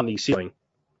crawling on the ceiling.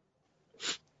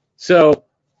 So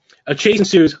a chase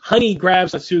ensues. Honey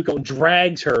grabs Natsuko and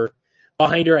drags her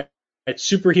behind her at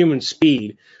superhuman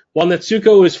speed, while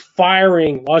Natsuko is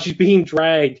firing while she's being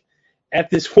dragged at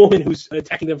this woman who's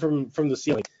attacking them from the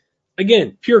ceiling.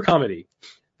 Again, pure comedy.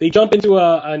 They jump into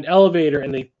an elevator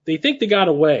and they think they got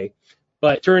away,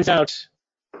 but it turns out,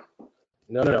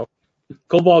 no.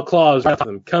 Cobalt Claw is right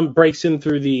on them. Breaks in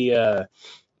through the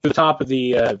top of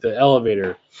the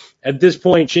elevator. At this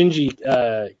point,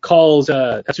 Shinji calls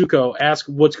Natsuko, asks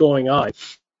what's going on,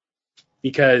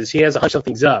 because he has a hunch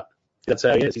something's up. That's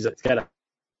how he is. He's got a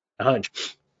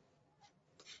hunch.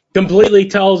 Completely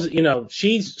tells,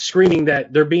 she's screaming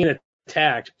that they're being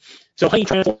attacked. So Honey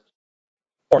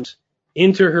transforms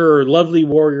into her lovely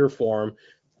warrior form.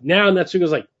 Now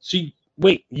Natsuko's like,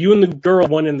 wait, you and the girl,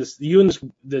 you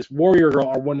and this warrior girl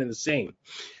are one and the same.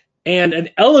 And an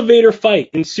elevator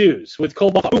fight ensues with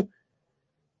Cobalt, who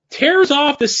tears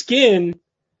off the skin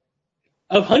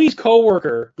of Honey's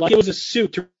coworker like it was a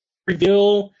suit to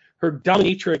reveal her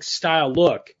dominatrix style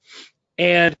look,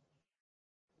 and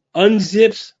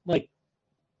unzips like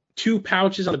 2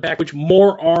 pouches on the back, which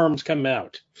more arms come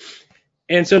out.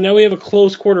 And so now we have a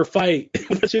close quarter fight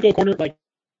with Natsuko corner, like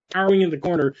towering in the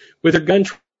corner with her gun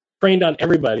trained on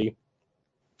everybody.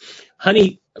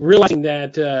 Honey, realizing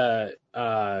that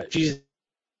she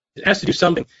has to do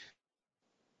something,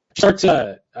 starts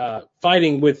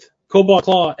fighting with Cobalt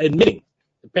Claw, admitting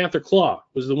that Panther Claw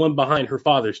was the one behind her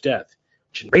father's death,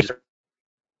 which enrages her.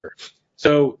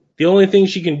 So the only thing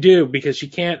she can do, because she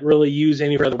can't really use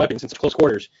any of her other weapons since it's close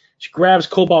quarters, she grabs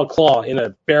Cobalt Claw in a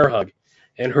bear hug,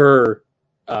 and her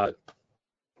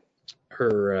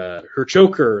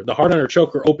choker, the heart on her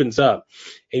choker opens up,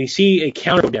 and you see a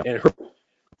counter go down, and her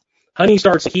Honey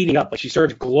starts heating up, like she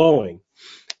starts glowing.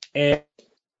 And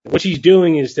what she's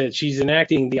doing is that she's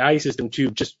enacting the ice system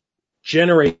to just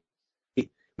generate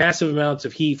massive amounts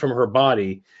of heat from her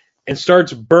body, and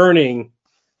starts burning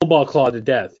Cobalt Claw to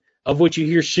death, of which you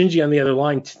hear Shinji on the other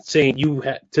line saying to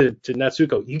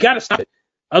Natsuko, you got to stop it,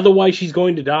 otherwise she's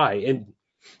going to die. And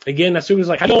again, Natsuko's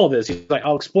like, how do you know all this? He's like,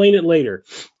 I'll explain it later.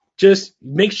 Just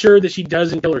make sure that she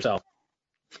doesn't kill herself.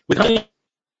 With Honey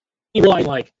realizing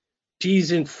like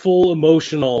she's in full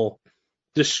emotional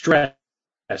distress,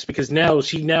 because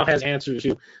she now has answers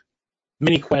to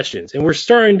many questions, and we're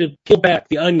starting to peel back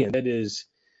the onion that is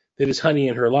Honey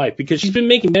in her life, because she's been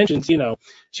making mentions.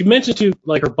 She mentions to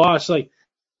like her boss, like,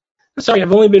 I'm sorry,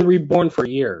 I've only been reborn for a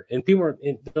year, and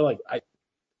they're like,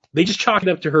 they just chalk it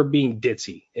up to her being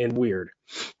ditzy and weird.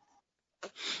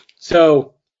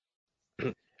 So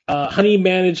Honey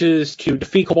manages to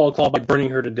defeat Cobalt Claw by burning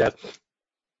her to death.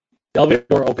 The elevator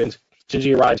door opens.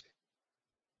 Shinji arrives,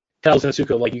 tells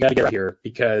Natsuko, like, you got to get out of here,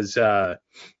 because what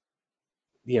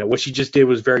she just did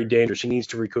was very dangerous. She needs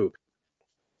to recoup.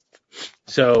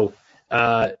 So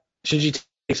Shinji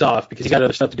takes off because he's got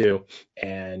other stuff to do,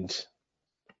 and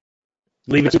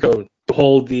leaving Natsuko to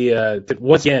hold to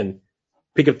once again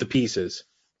pick up the pieces.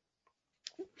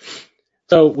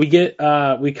 So we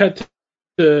cut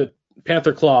to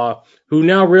Panther Claw, who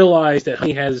now realize that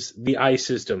Honey has the ice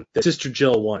system that Sister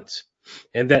Jill wants,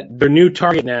 and that their new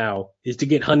target now is to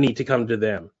get Honey to come to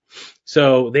them.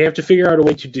 So they have to figure out a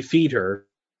way to defeat her.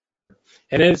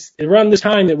 And it's around this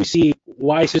time that we see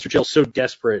why Sister Jill's so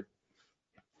desperate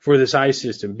for this ice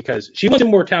system, because she wants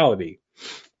immortality.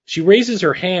 She raises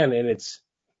her hand, and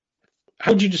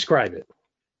how would you describe it?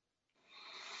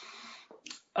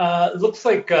 It looks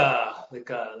like a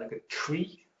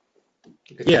tree,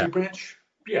 like a tree branch.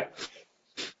 Yeah.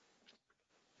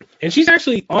 And she's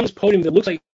actually on this podium that looks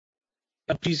like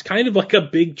she's kind of like a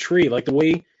big tree, like the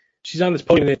way she's on this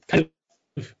podium. It kind of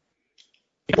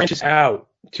branches out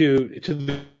to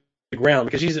the ground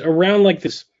because she's around like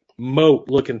this moat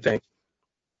looking thing.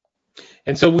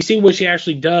 And so we see what she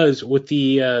actually does with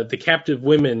the captive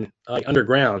women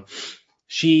underground.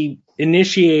 She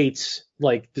initiates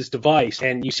like this device,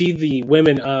 and you see the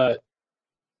women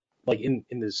like in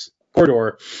this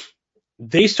corridor.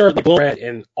 They start like glowing red,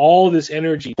 and all this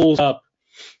energy goes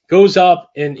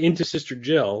up and into Sister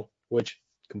Jill, which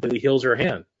completely heals her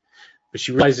hand. But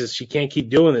she realizes she can't keep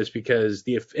doing this because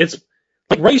it's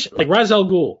like Ra's al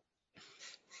Ghul.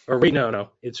 Or wait, no,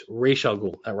 it's Ra's al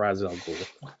Ghul, not Ra's al Ghul.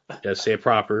 Just say it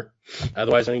proper.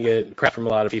 Otherwise, I'm gonna get crap from a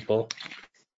lot of people.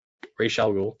 Ra's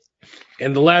al Ghul.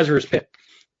 And the Lazarus Pit.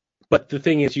 But the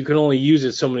thing is, you can only use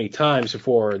it so many times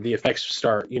before the effects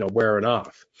start, wearing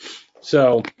off.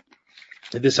 So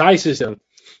this eye system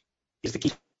is the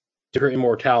key to her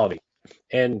immortality.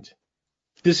 And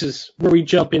this is where we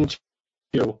jump into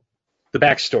the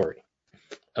backstory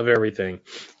of everything.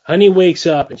 Honey wakes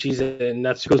up and she's in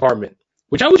Natsuko's apartment.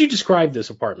 Which, how would you describe this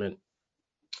apartment?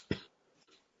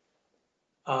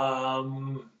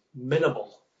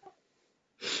 Minimal.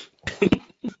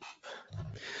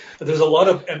 There's a lot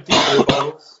of empty beer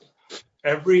bottles.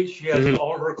 She has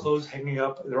all her clothes hanging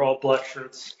up. They're all black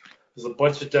shirts. There's a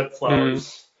bunch of dead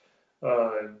flowers.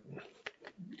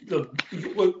 The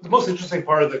most interesting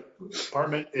part of the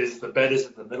apartment is the bed is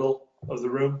in the middle of the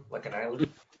room, like an island.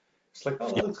 It's like, oh,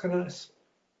 that looks kind of nice.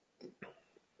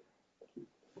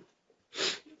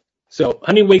 So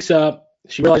Honey wakes up.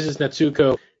 She realizes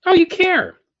Natsuko. Oh, you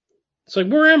care? It's like,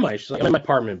 where am I? She's like, I'm in my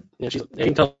apartment. And she's like, I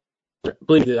can tell her,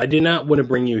 believe it, I did not want to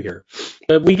bring you here.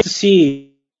 But we get to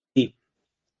see,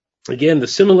 again, the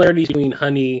similarities between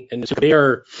Honey and Natsuko. They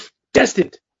are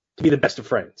destined to be the best of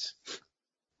friends.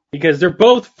 Because they're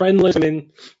both friendless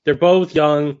women. They're both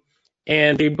young.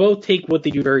 And they both take what they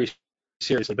do very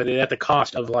seriously. But at the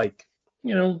cost of, a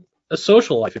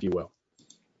social life, if you will.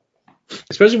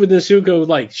 Especially with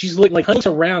Natsuko, she's like Honey's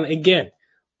around again.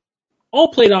 All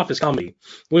played off as comedy.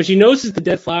 When she notices the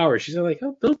dead flowers, she's like,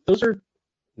 oh, those are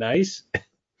nice.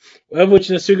 Of which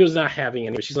Natsuko's not having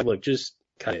any. She's like, look, just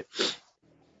cut it.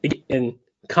 And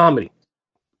comedy.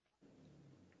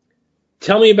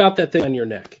 Tell me about that thing on your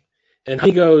neck. And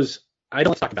Honey goes, I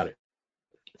don't talk about it.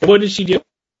 And what did she do?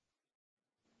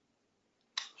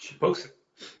 She pokes it.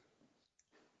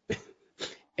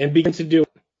 And begins to do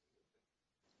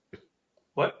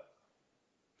What?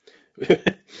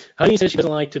 Honey says she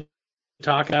doesn't like to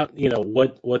talk about,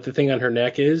 what the thing on her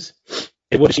neck is.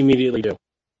 And what does she immediately do?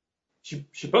 She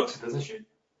pokes it, doesn't she?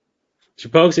 She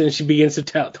pokes it and she begins to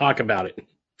talk about it.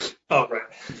 Oh, right.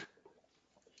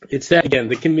 It's that again.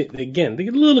 The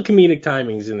little comedic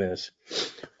timings in this,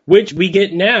 which we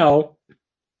get now.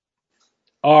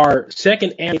 Our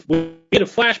second we get a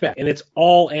flashback, and it's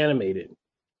all animated.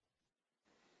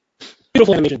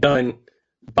 Beautiful animation done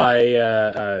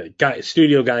by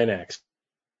Studio Gainax.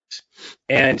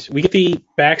 And we get the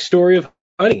backstory of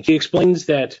Honey. She explains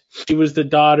that she was the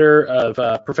daughter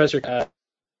of Professor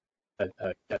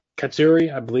Katsuri.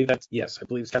 I believe it's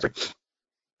Katsuri.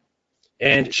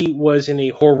 And she was in a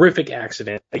horrific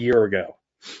accident a year ago.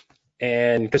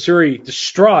 And Katsuri,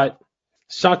 distraught,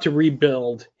 sought to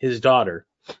rebuild his daughter.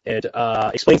 And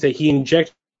explains that he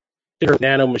injected her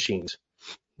nanomachines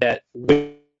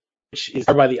which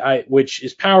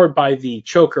is powered by the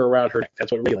choker around her neck.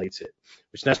 That's what regulates it.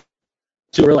 Which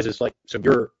Natsuko realizes, so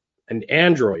you're an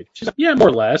android. She's like, yeah, more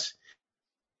or less.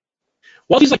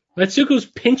 While she's like, Natsuko's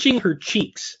pinching her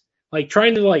cheeks,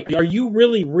 trying to are you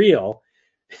really real?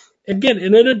 Again,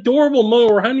 in an adorable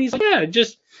moment where Honey's like, yeah,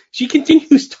 she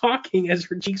continues talking as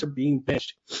her cheeks are being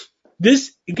pinched.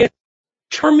 This, again,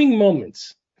 charming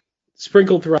moments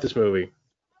sprinkled throughout this movie.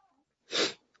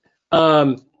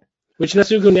 Which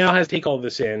Natsuko now has to take all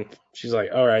this in. She's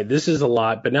like, all right, this is a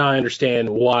lot, but now I understand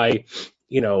why,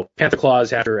 Panther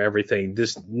Claw's after everything.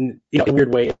 This, in a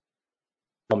weird way, it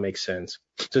all makes sense.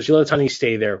 So she lets Honey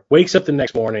stay there, wakes up the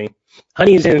next morning.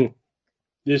 Honey's in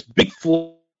this big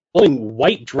flowing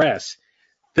white dress.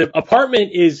 The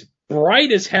apartment is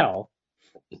bright as hell.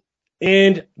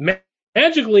 And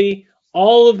magically,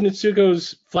 all of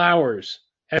Natsuko's flowers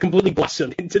have completely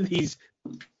blossomed into these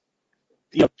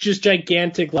just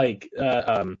gigantic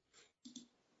dahlias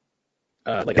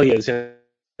and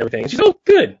everything. And she's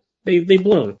good. They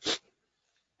bloom.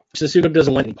 Natsuko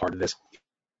doesn't want any part of this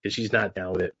because she's not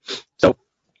down with it. So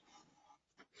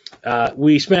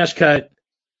we smash cut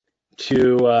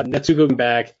to Natsuko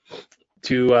back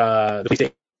to the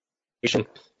police station.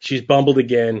 She's bumbled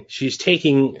again. She's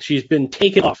been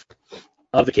taken off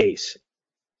of the case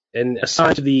and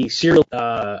assigned to the serial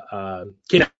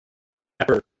kidnapper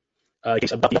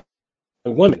case about the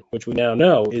woman, which we now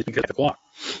know is because of the clock.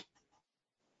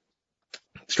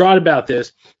 Distraught about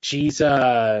this,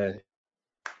 Natsuko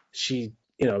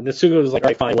is like, all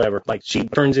right, fine, whatever. Like, she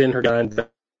turns in her gun,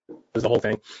 does the whole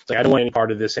thing. It's like, I don't want any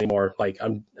part of this anymore. Like,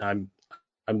 I'm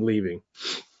leaving.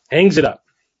 Hangs it up.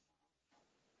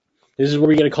 This is where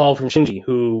we get a call from Shinji,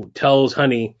 who tells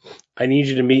Honey, I need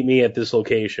you to meet me at this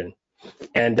location.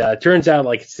 And turns out,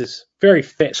 like, it's this very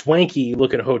swanky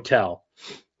looking hotel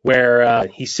where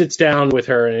he sits down with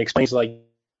her and explains, like,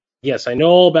 yes, I know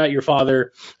all about your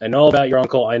father. I know all about your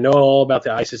uncle. I know all about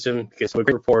the I system because I'm a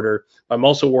great reporter. I'm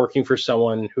also working for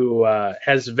someone who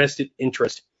has vested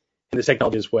interest in this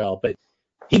technology as well. But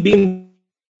he, being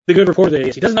the good reporter that he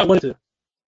is, he does not want it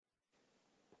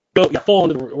to fall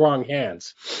into the wrong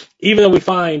hands. Even though we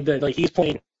find that, like, he's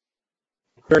playing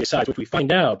various sides, which we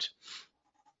find out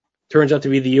turns out to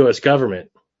be the U.S.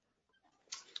 government,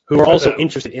 who are also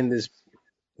interested in this.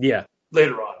 Yeah.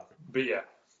 Later on, but yeah.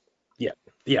 Yeah.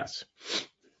 Yes.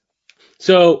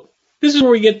 So this is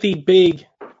where we get the big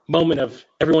moment of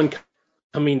everyone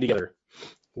coming together,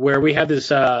 where we have this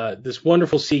this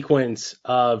wonderful sequence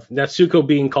of Natsuko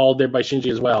being called there by Shinji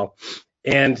as well,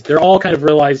 and they're all kind of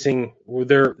realizing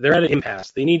they're at an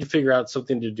impasse. They need to figure out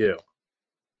something to do.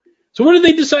 So what do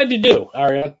they decide to do,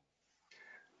 Ariane?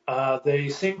 They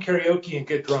sing karaoke and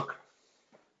get drunk.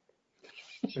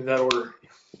 In that order.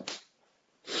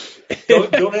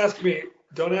 Don't ask me.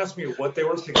 Don't ask me what they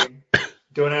were singing.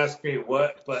 Don't ask me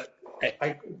what. But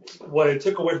what I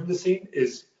took away from the scene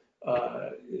is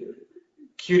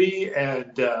Cutie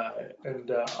and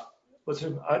what's her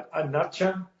name?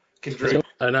 Anachan can drink.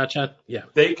 Anachan, yeah.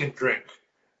 They can drink.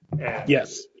 And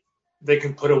yes. They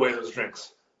can put away those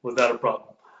drinks without a problem.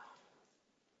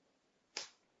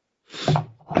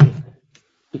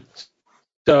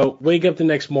 So wake up the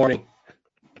next morning,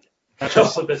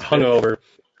 hungover.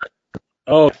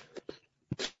 Oh,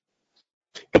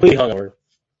 completely hungover.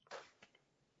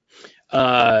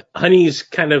 Honey's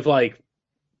kind of like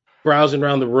browsing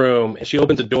around the room, and she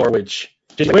opens a door, which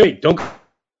she's like, wait, don't go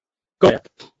there.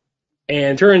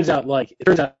 And turns out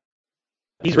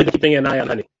he's really keeping an eye on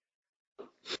Honey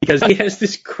because he has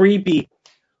this creepy,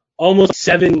 almost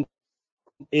 7,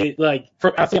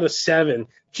 from outside of 7,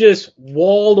 just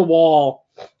wall to wall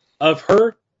of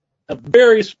her,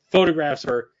 various photographs of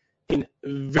her in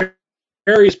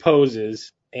various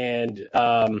poses and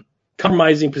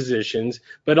compromising positions,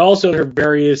 but also in her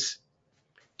various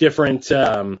different,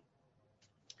 her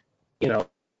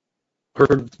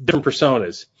different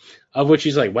personas, of which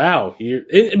she's like, wow.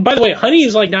 And by the way, Honey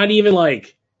is like not even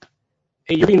like,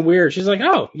 hey, you're being weird. She's like,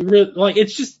 oh, you really, like,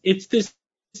 it's this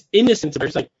innocence of her.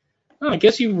 She's like, oh, I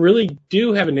guess you really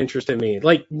do have an interest in me.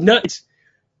 Like, nuts.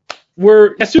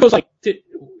 Where Natsuko's like,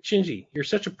 Shinji, you're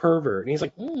such a pervert. And he's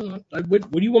like,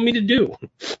 what do you want me to do?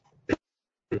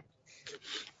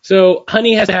 So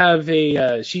Honey has to have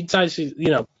she decides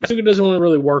Natsuko doesn't want to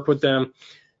really work with them.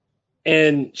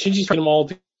 And Shinji's trying them all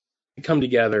to come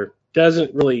together.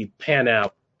 Doesn't really pan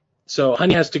out. So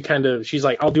Honey has to she's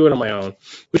like, I'll do it on my own.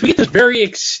 Which we get this very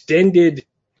extended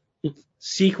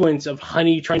sequence of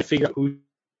Honey trying to figure out who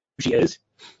she is.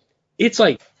 It's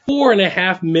like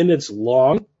 4.5 minutes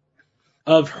long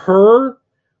of her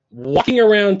walking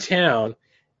around town,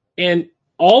 and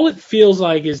all it feels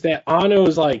like is that Ano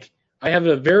is like, I have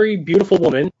a very beautiful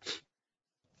woman,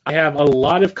 I have a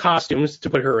lot of costumes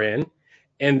to put her in,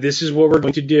 and this is what we're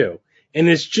going to do. And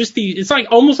it's just it's like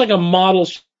almost like a model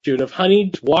shoot of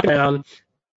Honey walking around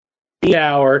the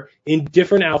hour in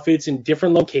different outfits in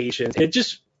different locations. It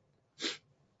just,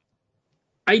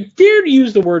 I dare to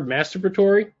use the word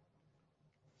masturbatory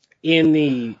in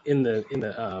the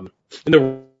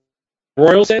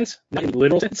royal sense, not in the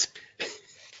literal sense,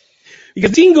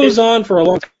 because the scene goes on for a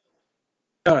long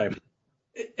time.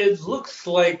 It looks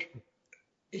like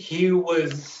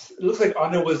It looks like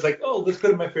Anna was like, oh, let's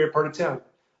go to my favorite part of town.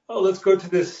 Oh, let's go to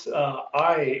this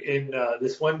eye in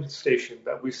this one station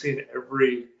that we've seen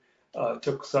every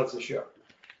tokusatsu show.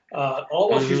 All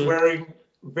while she's wearing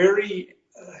very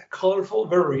colorful,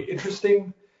 very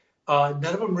interesting. None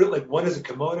of them really, like, one is a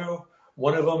kimono,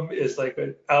 one of them is like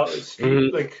out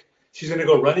street, like she's gonna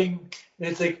go running, and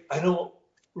it's like, I don't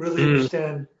really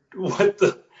understand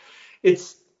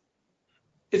it's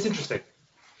interesting.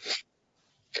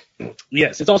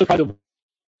 Yes, it's also probably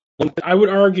one I would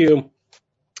argue,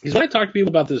 because when I talk to people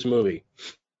about this movie,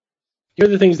 here are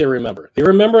the things they remember. They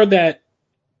remember that,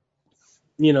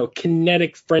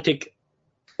 kinetic, frantic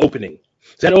opening.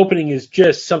 That opening is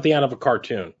just something out of a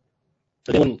cartoon.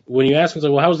 But then when you ask them,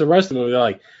 like, well, how was the rest of the movie? They're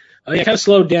like, oh, yeah, kind of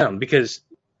slowed down, because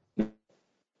now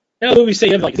the movies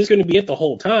say, like, is this going to be it the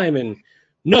whole time? And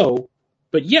no,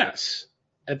 but yes.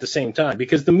 at the same time,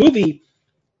 because the movie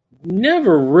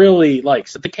never really, like,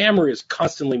 the camera is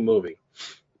constantly moving.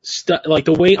 Like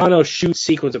the way Ano shoots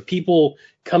sequence of people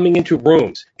coming into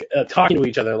rooms, talking to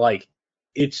each other, like,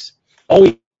 it's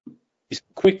always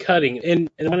quick cutting. And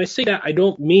when I say that, I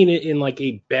don't mean it in like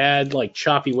a bad, like,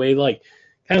 choppy way, like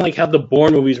kind of like how the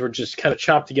Bourne movies were just kind of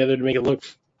chopped together to make it look.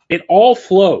 It all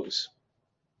flows,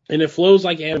 and it flows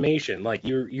like animation. Like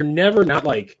you're never not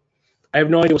like, I have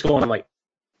no idea what's going on. Like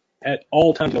at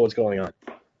all times, I know what's going on,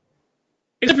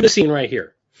 except for this scene right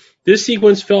here. This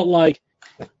sequence felt like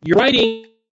you have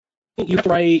to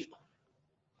write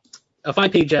a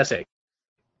 5-page essay,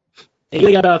 and you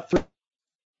only got about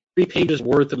 3 pages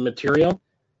worth of material.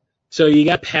 So you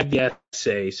got to pad the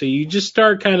essay. So you just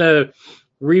start kind of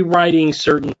rewriting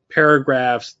certain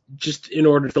paragraphs just in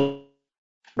order to fill.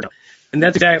 And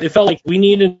that's exactly, it felt like we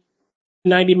need a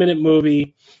 90-minute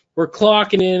movie. We're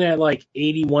clocking in at like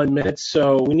 81 minutes,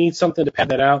 so we need something to pad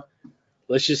that out.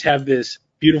 Let's just have this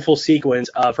beautiful sequence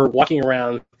of her walking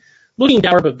around, looking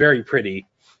dour but very pretty,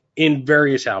 in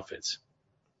various outfits.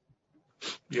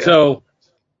 Yeah. So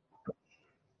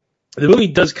the movie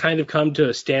does kind of come to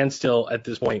a standstill at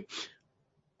this point.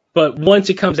 But once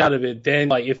it comes out of it, then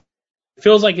like it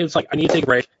feels like it's like, I need to take a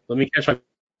break. Let me catch my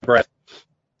breath.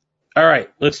 All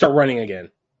right, let's start running again.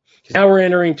 Now we're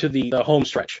entering to the home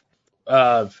stretch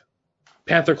of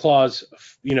Panther Claw's,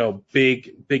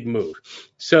 big move.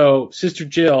 So Sister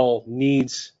Jill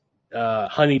needs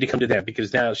Honey to come to them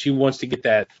because now she wants to get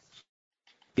the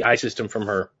eye system from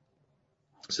her.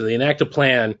 So they enact a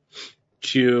plan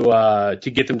to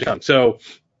get them to come. So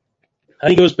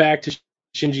Honey goes back to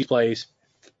Shinji's place,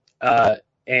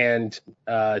 and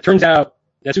it turns out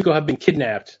Natsuko had been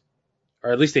kidnapped,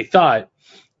 or at least they thought,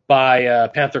 by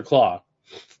Panther Claw.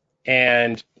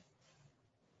 And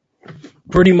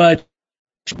pretty much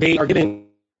they are given,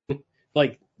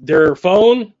 like, their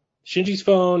phone, Shinji's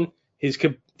phone, his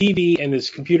TV, and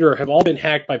his computer have all been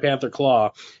hacked by Panther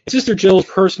Claw. Sister Jill's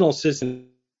personal assistant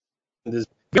is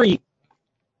very,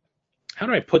 how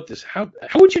do I put this? How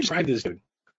would you describe this dude?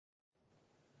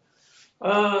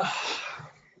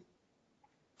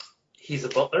 He's a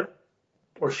butler,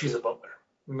 or she's a butler.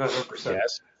 I'm not 100%.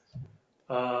 Yes.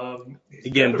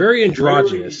 Again, very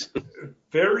androgynous.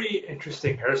 Very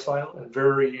interesting hairstyle and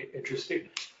very interesting.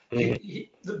 Mm-hmm.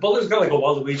 The butler's got like a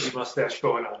Waluigi mustache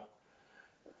going on.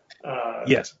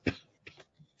 Yes.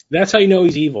 That's how you know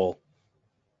he's evil.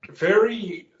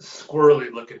 Very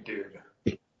squirrely looking dude.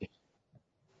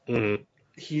 Mm-hmm.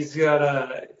 He's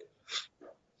got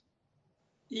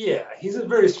he's a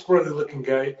very squirrely looking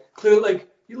guy. Clearly, like,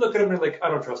 you look at him and like, I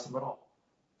don't trust him at all.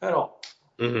 At all.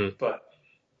 Mm-hmm. But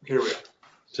here we are.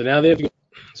 So now they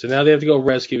have to go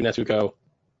rescue Natsuko.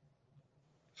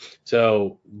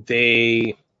 So I'm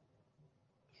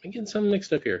getting something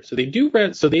mixed up here. So they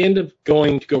end up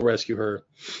going to go rescue her.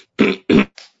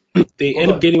 They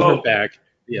end up getting her back.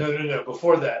 Yeah. No.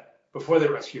 Before they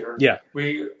rescue her. Yeah.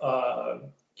 We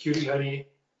Cutie Honey.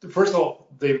 First of all,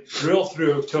 they drill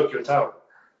through Tokyo Tower.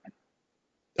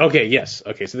 Okay. Yes.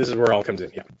 Okay. So this is where it all comes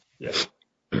in. Yeah.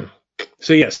 Yeah.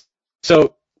 So yes.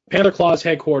 So Panther Claw's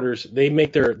headquarters. They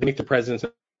make their presence.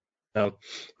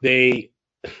 They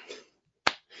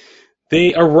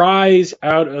arise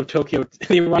out of Tokyo.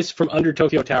 They arise from under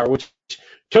Tokyo Tower, which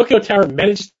Tokyo Tower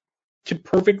managed to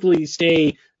perfectly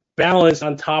stay balanced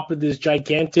on top of this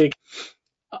gigantic,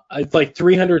 like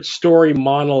 300-story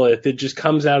monolith that just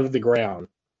comes out of the ground,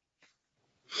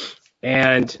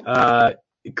 and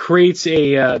it creates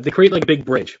they create like a big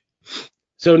bridge.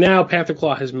 So now Panther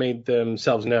Claw has made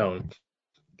themselves known.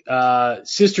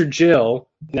 Sister Jill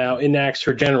now enacts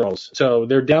her generals. So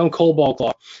they're down Cobalt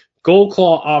Claw. Gold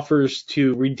Claw offers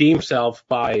to redeem herself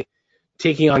by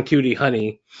taking on Cutie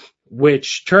Honey,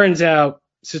 which turns out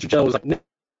Sister Jill was like, no,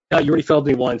 you already failed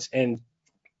me once. And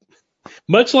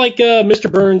much like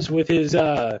Mr. Burns with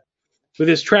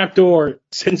his trapdoor,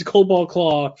 sends Cobalt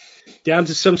Claw down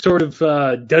to some sort of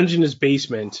dungeness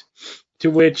basement,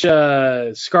 to which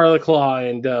Scarlet Claw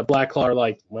and Black Claw are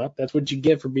like, well, that's what you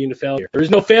get for being a failure. There is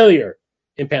no failure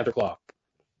in Panther Claw.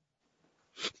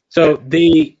 So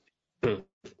they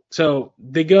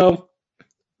go.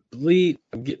 Why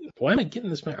am I getting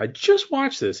this? I just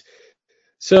watched this.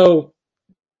 So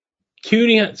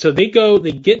Cutie. So they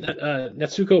get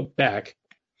Natsuko back.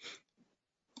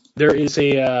 There is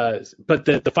but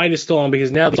the fight is still on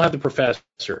because now they have the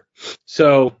professor.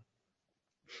 So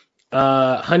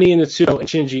Honey and Natsuko and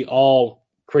Shinji all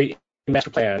create a master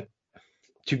plan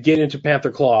to get into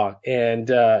Panther Claw and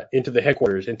into the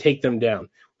headquarters and take them down,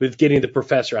 with getting the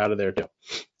professor out of there too.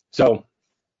 So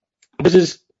this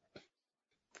is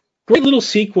great little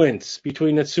sequence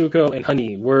between Natsuko and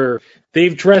Honey where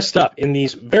they've dressed up in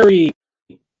these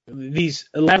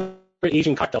elaborate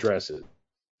Asian cocktail dresses.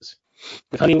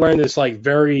 With Honey wearing this like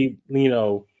very,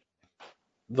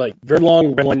 like very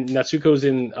long red one. Natsuko's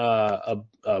in a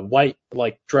white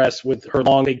like dress with her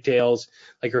long pigtails,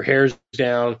 like her hair's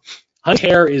down. Honey's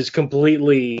hair is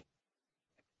completely.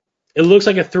 It looks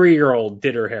like a 3-year-old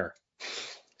did her hair.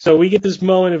 So we get this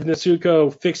moment of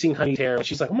Natsuko fixing Honey's hair, and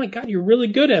she's like, "Oh my god, you're really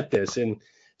good at this." And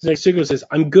Natsuko says,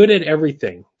 "I'm good at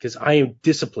everything because I am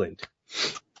disciplined."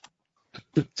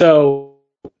 So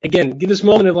again, get this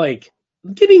moment of like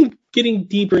getting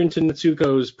deeper into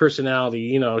Natsuko's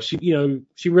personality.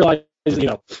 She realizes,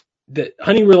 that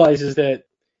Honey realizes that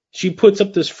she puts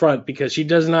up this front because she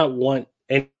does not want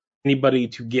anybody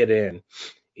to get in.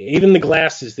 Even the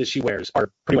glasses that she wears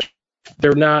are pretty much,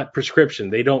 they're not prescription.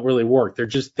 They don't really work. They're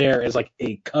just there as like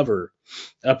a cover,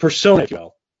 a persona, if you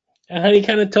will. And Honey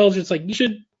kind of tells her, it's like, you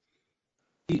should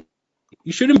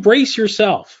embrace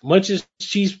yourself, much as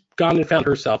she's gone and found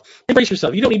herself. Embrace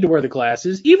yourself. You don't need to wear the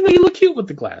glasses, even though you look cute with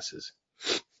the glasses.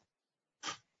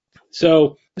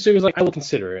 So she was like, I will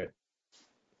consider it.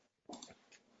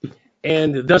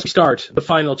 And thus we start the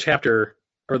final chapter,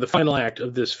 or the final act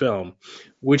of this film,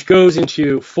 which goes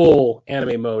into full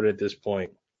anime mode at this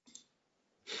point.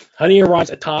 Honey arrives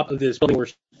atop of this building where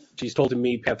she's told to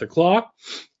meet Panther Claw.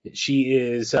 She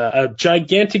is a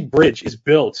gigantic bridge is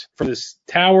built from this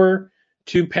tower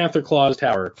to Panther Claw's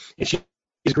tower, and she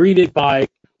is greeted by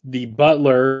the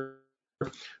butler,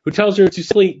 who tells her to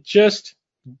simply just,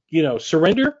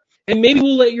 surrender, and maybe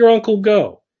we'll let your uncle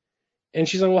go. And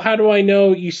she's like, well, how do I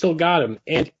know you still got him?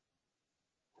 And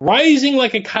rising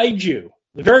like a kaiju,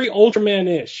 very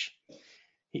Ultraman-ish,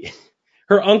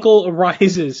 her uncle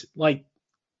arises like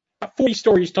 40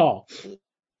 stories tall.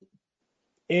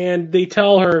 And they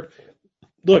tell her,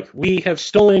 look, we have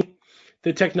stolen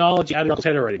the technology out of your uncle's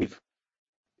head already.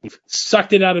 We've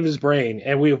sucked it out of his brain,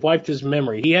 and we've wiped his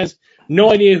memory. He has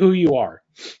no idea who you are.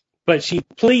 But she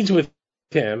pleads with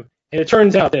him, and it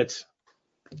turns out that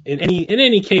in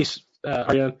any case,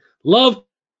 Ariane, love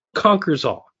conquers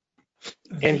all.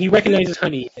 And he recognizes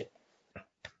Honey.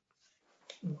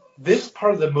 This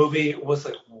part of the movie was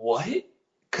like, what?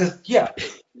 Because,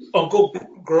 Uncle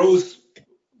grows,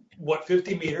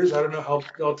 50 meters? I don't know how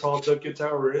tall Tokyo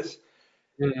Tower is.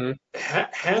 Mm-hmm.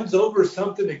 Hands over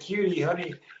something to Cutie,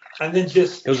 Honey, and then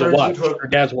just turns into her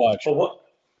dad's watch.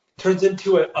 Turns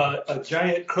into a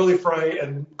giant curly fry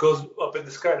and goes up in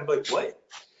the sky. And I'm like,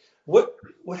 what?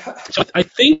 So I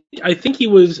think he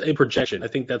was a projection. I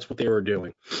think that's what they were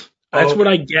doing. That's what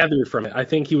I gathered from it. I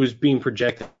think he was being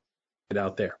projected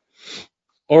out there.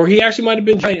 Or he actually might have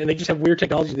been giant, and they just have weird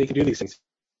technology they can do these things.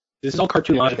 This is all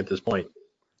cartoon logic at this point.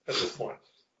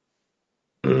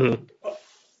 Mm-hmm.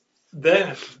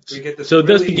 Then we get this. So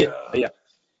really,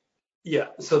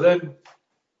 So then,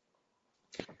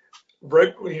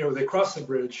 they cross the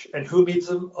bridge, and who meets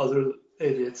them?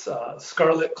 It's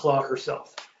Scarlet Claw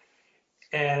herself.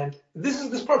 And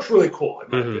this part's really cool,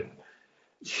 in my opinion.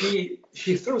 She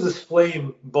throws this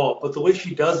flame bulb, but the way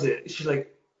she does it, she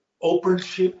like opens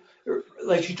she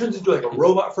turns into like a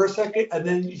robot for a second, and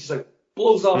then she like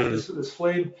blows off this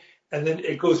flame, and then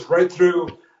it goes right through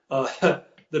the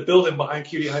building behind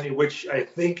Cutie Honey, which I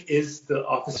think is the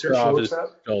officer she works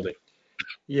at. Building.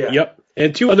 Yeah. Yep.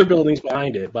 And 2 other buildings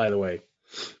behind it, by the way.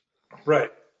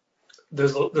 Right.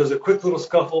 There's a quick little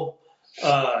scuffle.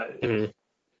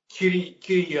 Cutie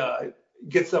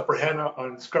gets upper hand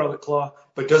on Scarlet Claw,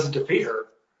 but doesn't defeat her.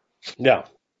 No.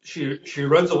 She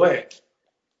runs away.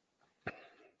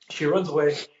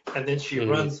 And then she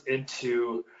runs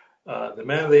into the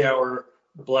man of the hour,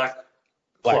 Black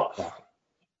Claw.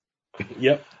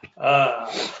 Yep.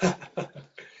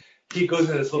 He goes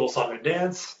into this little song and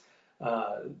dance,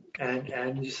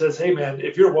 and he says, "Hey man,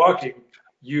 if you're walking,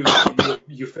 you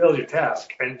failed your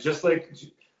task." And just like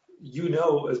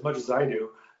as much as I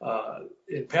do,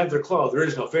 in Panther Claw there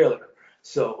is no failure.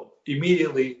 So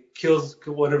immediately kills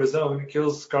one of his own,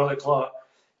 kills Scarlet Claw,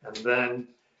 and then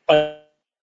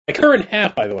like her in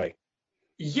half, by the way.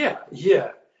 Yeah.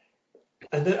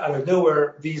 And then out of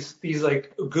nowhere, these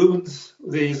like goons,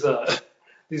 these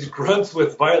grunts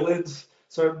with violins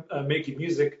start making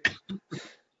music.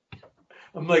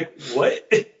 I'm like, what?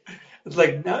 It's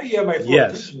like, now you have my full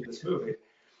attention in this movie.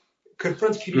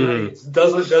 Confronts Cutie Honey,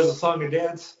 does a song and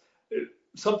dance.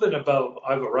 Something about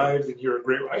I've arrived and you're a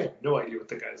great. I have no idea what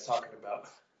the guy's talking about.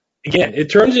 Again,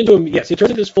 it turns into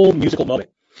this full musical moment.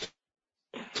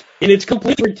 And it's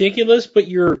completely ridiculous, but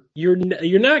you're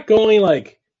not going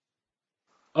like,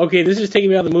 okay, this is taking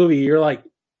me out of the movie. You're like,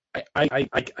 I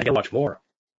gotta watch more.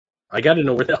 I got to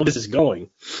know where the hell this is going.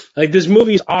 Like, this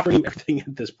movie is offering everything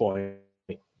at this point.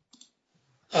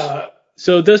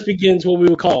 So this begins what we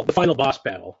would call the final boss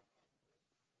battle.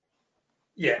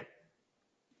 Yeah.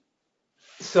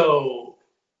 So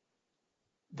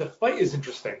the fight is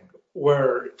interesting,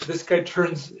 where this guy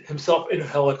turns himself into a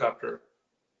helicopter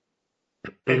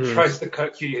and tries to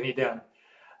cut Cutie Honey down.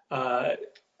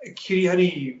 Cutie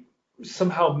Honey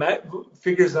somehow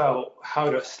figures out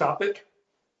how to stop it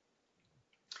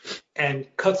and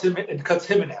cuts him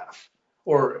in half.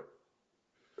 Or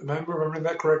am I remembering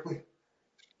that correctly?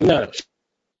 No.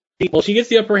 Well, she gets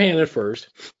the upper hand at first.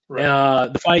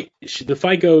 Right. The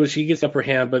fight goes, she gets the upper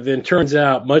hand, but then turns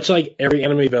out, much like every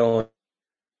anime villain,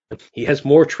 he has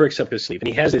more tricks up his sleeve, and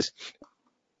he has this,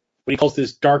 what he calls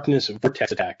this darkness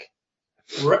vortex attack.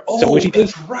 Right. Oh, so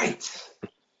that's right.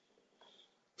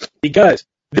 Because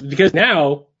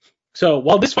now, so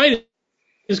while this fight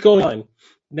is going on,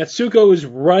 Natsuko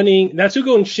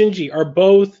and Shinji are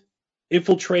both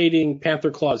infiltrating Panther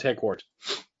Claw's headquarters.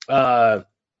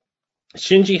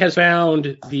 Shinji has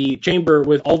found the chamber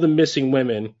with all the missing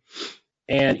women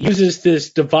and uses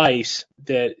this device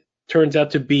that turns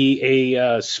out to be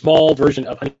a small version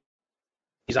of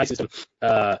Honey's eye system,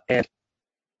 and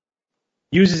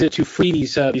uses it to free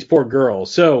these poor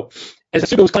girls. So as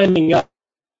Natsuko is climbing up,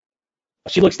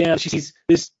 she looks down. She sees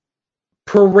this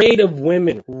parade of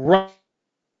women running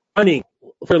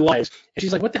for their lives, and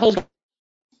she's like, "What the hell's going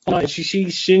on?" And she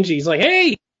sees Shinji. He's like,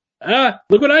 "Hey,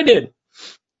 look what I did."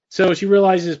 So she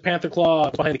realizes Panther Claw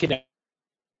is behind the kidnapping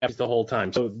the whole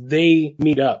time. So they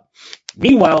meet up.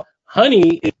 Meanwhile,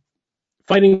 Honey is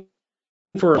fighting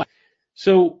for her life.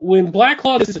 So when Black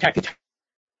Claw does this attack, the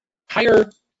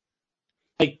entire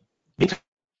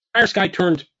sky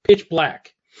turned pitch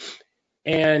black.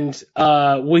 And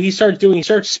what he starts doing, he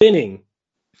starts spinning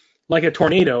like a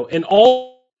tornado, and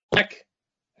all black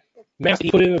mass that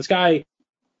he put into the sky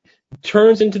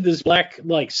turns into this black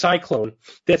like cyclone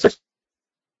that starts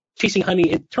chasing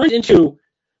Honey. It turns into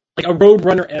like a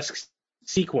Roadrunner-esque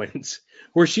sequence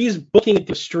where she's booking into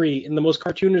the street in the most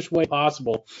cartoonish way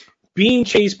possible, being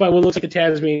chased by what looks like a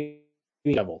Tasmanian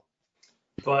devil.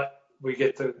 But we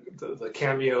get the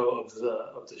cameo of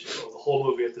the whole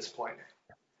movie at this point.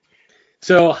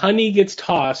 So Honey gets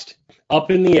tossed up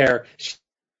in the air.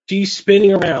 She's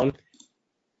spinning around.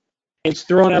 It's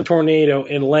thrown out a tornado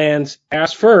and lands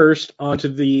ass first onto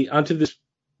this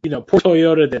poor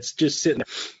Toyota that's just sitting there.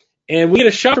 And we get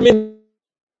a shot from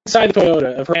inside the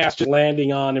Toyota of her ass just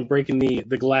landing on and breaking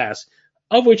the glass,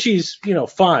 of which she's,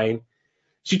 fine.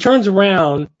 She turns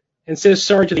around and says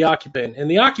sorry to the occupant,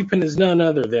 and the occupant is none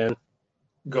other than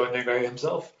Go-Nagai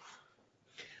himself,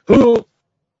 who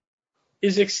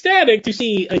is ecstatic to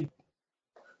see a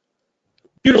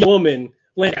beautiful woman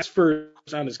land ass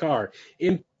first on his car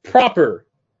in proper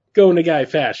Go-Nagai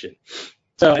fashion.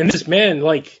 So, and this man, I'm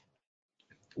like,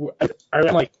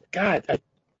 God,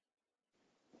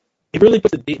 it really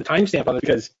puts the timestamp on it,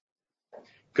 because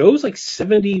Go's like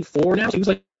 74 now. He was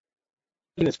like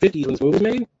in his 50s when this movie was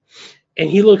made, and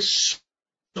he looks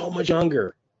so much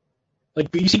younger.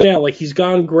 Like, you see now, like, he's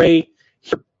gone gray,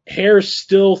 hair's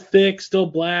still thick, still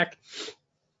black,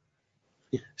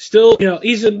 still,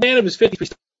 he's a man of his 50s, but he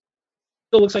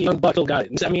still looks like a young buck, still got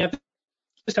it. I mean, at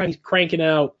this time, he's cranking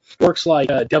out works like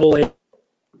Devil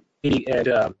Lady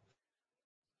and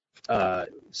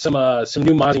some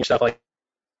new Mozinger stuff. Like,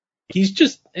 he's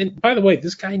just, and by the way,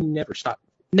 this guy never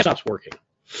stops working.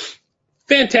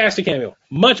 Fantastic cameo,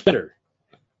 much better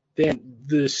than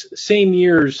this same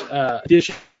year's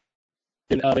edition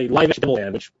of a live action Devil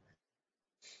Man, which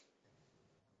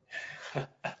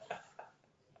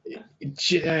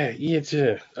it's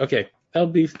okay. That'll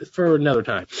be for another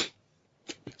time.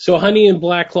 So Honey and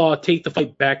Black Claw take the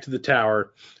fight back to the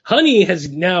tower. Honey has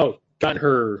now got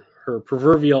her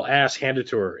proverbial ass handed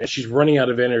to her, and she's running out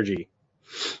of energy.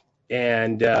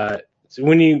 And so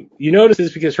when you notice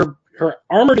this, because her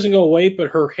armor doesn't go away, but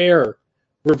her hair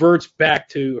reverts back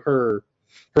to her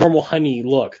normal Honey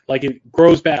look. Like, it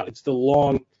grows back. It's the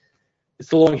long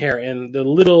hair, and the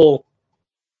little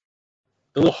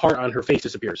heart on her face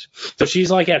disappears. So she's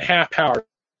like at half power.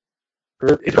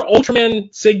 Her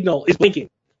Ultraman signal is blinking,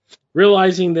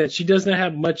 realizing that she doesn't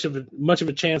have much of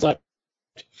a chance left.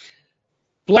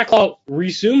 Black Claw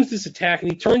resumes this attack,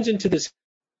 and he turns into this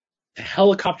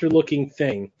helicopter-looking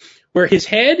thing, where his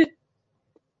head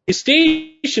is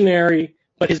stationary,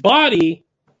 but his body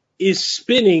is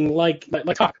spinning like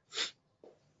top.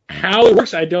 How it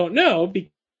works, I don't know,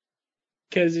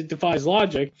 because it defies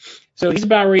logic. So he's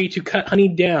about ready to cut Honey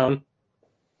down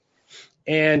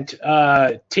and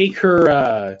take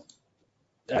her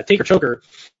choker,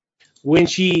 when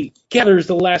she gathers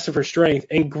the last of her strength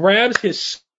and grabs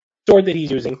his sword that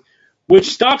he's using,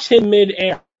 which stops him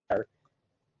mid-air.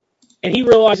 And he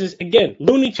realizes, again,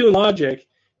 Looney Tune logic,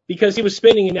 because he was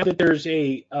spinning, and now that there's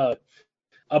a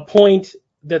point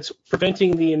that's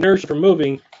preventing the inertia from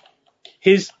moving,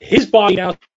 his body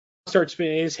now starts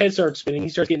spinning, his head starts spinning, he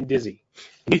starts getting dizzy.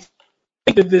 You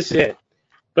think that this is it,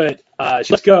 but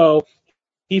she lets go,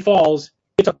 he falls,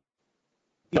 gets up,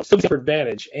 still gets her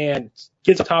advantage, and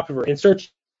gets on top of her and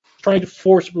starts trying to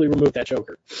forcibly remove that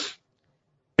choker.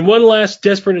 In one last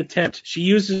desperate attempt, she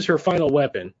uses her final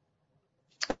weapon.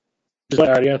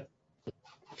 The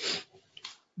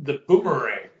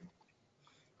boomerang.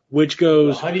 Which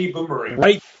goes the honey boomerang.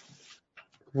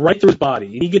 Right through his body.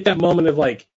 And you get that moment of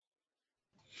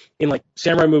in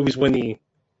samurai movies when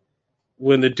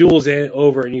the duel's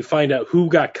over and you find out who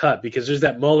got cut, because there's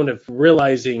that moment of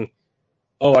realizing,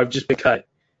 oh, I've just been cut.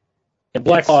 And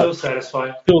Black Claw, so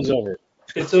satisfying. Duel's over.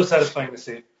 It's so satisfying to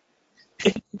see.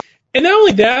 And not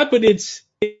only that, but it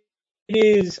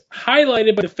is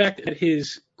highlighted by the fact that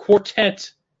his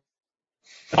quartet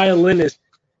violinists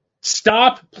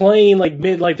stop playing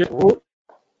mid, they're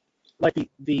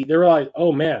like,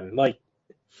 oh man,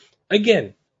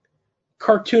 again,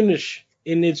 cartoonish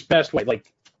in its best way,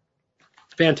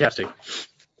 fantastic.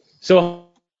 So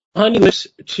Honey lifts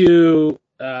to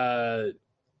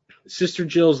Sister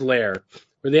Jill's lair,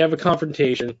 where they have a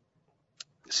confrontation.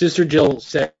 Sister Jill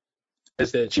says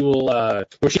that she will,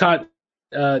 when she caught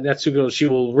Natsuko, she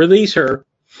will release her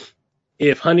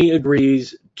if Honey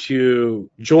agrees to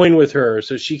join with her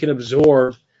so she can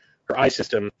absorb her eye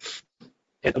system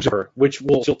and absorb her,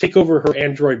 she'll take over her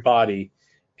android body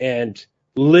and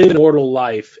live an immortal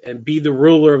life and be the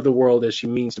ruler of the world as she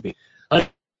means to be. Honey,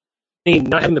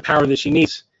 not having the power that she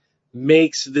needs,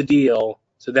 makes the deal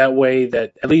so that way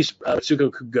that at least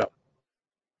Natsuko could go.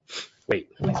 Wait,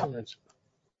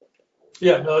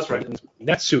 yeah, no, that's right.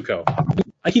 Natsuko.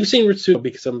 I keep saying Ritsuko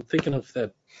because I'm thinking of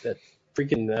that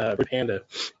freaking panda.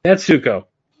 Natsuko.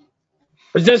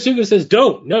 But Natsuko says,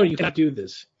 no, you cannot do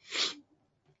this.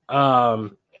 So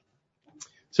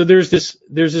there's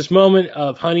this moment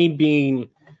of Honey being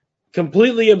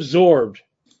completely absorbed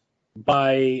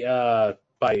by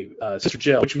Sister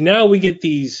Jill, which now we get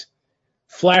these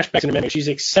flashbacks in a minute. She's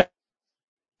accepting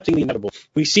the inevitable.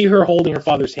 We see her holding her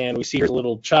father's hand. We see her as a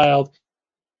little child.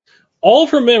 All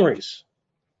of her memories,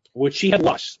 which she had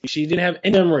lost. She didn't have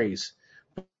any memories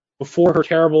before her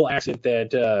terrible accident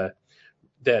that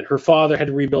her father had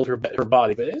to rebuild her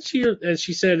body. But as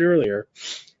she said earlier,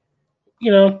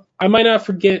 I might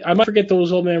forget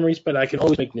those old memories, but I can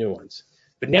always make new ones.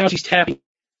 But now she's tapping,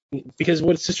 because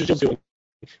what Sister Jill's doing,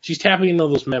 she's tapping into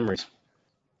those memories.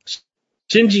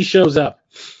 Shinji shows up,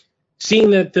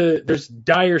 seeing that there's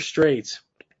dire straits,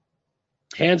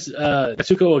 hands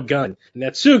Natsuko a gun.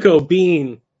 Natsuko,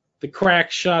 being the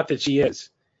crack shot that she is,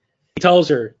 he tells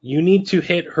her, you need to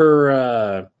hit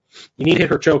her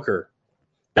choker.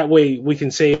 That way we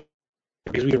can save,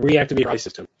 because we can reactivate her eye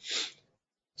system.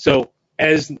 So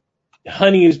as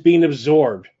Honey is being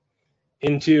absorbed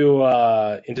into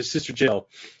Sister Jill,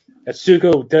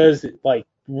 Natsuko does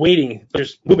waiting.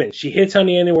 There's movement. She hits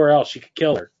Honey anywhere else, she could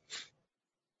kill her.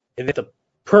 And at the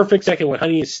perfect second when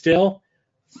Honey is still,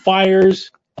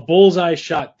 fires a bullseye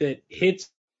shot that hits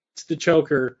the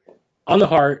choker on the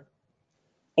heart,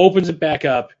 opens it back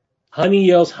up. Honey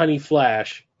yells, Honey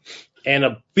flash, and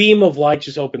a beam of light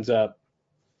just opens up.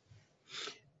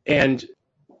 And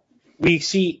we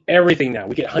see everything now.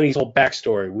 We get Honey's whole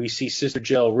backstory. We see Sister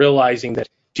Jill realizing that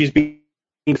she's being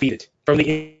defeated from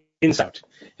the inside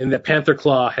and that Panther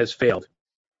Claw has failed.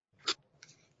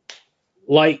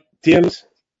 Light dims.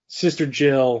 Sister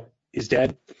Jill is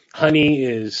dead. Honey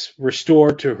is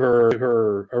restored to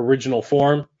her original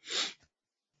form.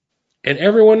 And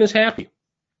everyone is happy.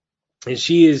 And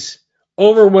she is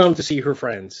overwhelmed to see her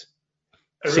friends.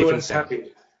 Everyone is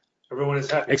happy. Everyone is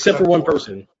happy. Except for one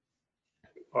person.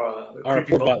 Our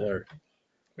poor butler.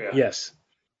 Yeah. Yes.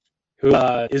 Who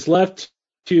is left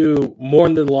to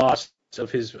mourn the loss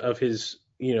of his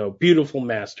beautiful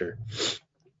master.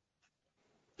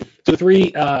 So the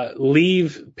three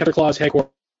leave Panther Claw's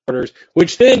headquarters,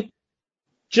 which then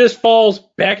just falls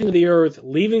back into the earth,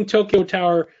 leaving Tokyo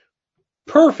Tower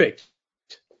perfect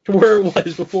to where it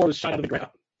was before it was shot out of the ground.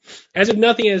 As if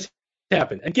nothing has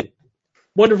happened. Again,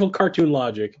 wonderful cartoon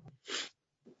logic.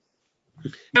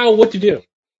 Now what to do?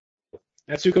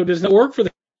 Natsuko does not work for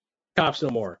the cops no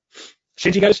more.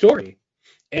 Shinji got a story.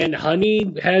 And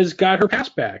Honey has got her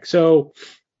past back. So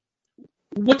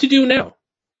what to do now?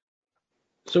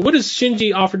 So what does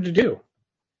Shinji offer to do?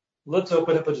 Let's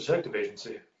open up a detective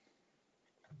agency.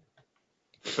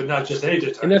 But not just any And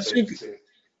detective that's agency.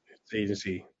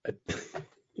 agency.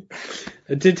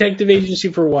 A detective agency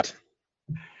for what?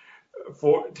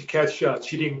 To catch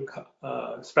cheating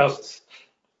spouses.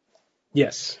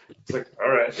 Yes. It's like,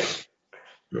 all right.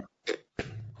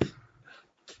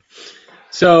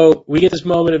 So we get this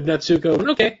moment of Natsuko.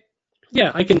 Okay,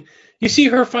 yeah, I can. You see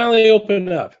her finally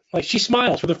open up. Like she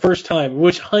smiles for the first time,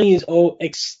 which Honey is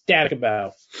ecstatic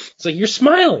about. It's like you're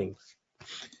smiling.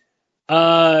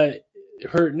 Her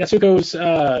Natsuko's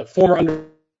former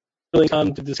underling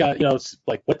come to discuss. It's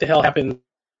like what the hell happened.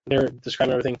 They're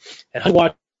describing everything, and Honey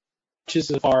watches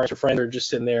as far as her friends are just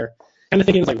sitting there, kind of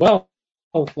thinking, like, well,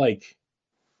 like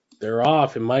they're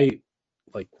off. Am I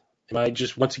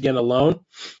just once again alone?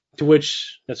 To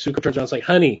which Natsuko turns around and is like,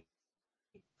 honey,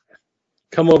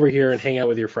 come over here and hang out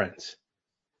with your friends.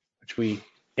 Which we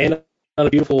end on a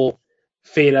beautiful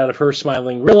fade out of her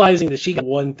smiling, realizing that she got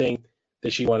one thing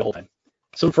that she wanted the whole time.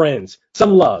 Some friends,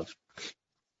 some love.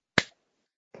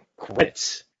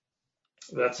 Credits.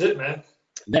 That's it, man.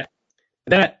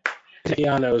 That is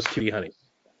Keanu's Cutie Honey.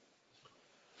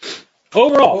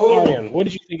 Overall, Ariane, what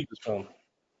did you think of this film?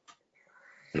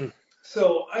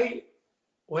 So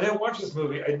when I watch this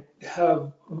movie, I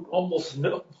have almost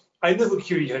no. I know who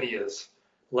Cutie Honey is.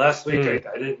 Last week I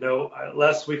didn't know.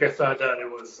 Last week I found out it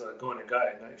was Going to Guy,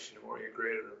 and I should have already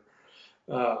graded him.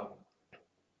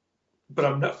 But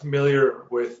I'm not familiar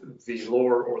with the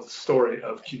lore or the story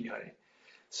of Cutie Honey.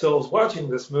 So I was watching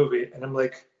this movie, and I'm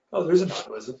like, oh, there's an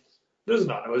autoism. There's an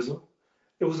autoism.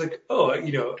 It was like, oh, I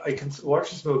can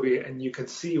watch this movie, and you can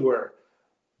see where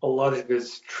a lot of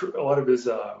his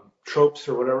tropes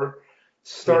or whatever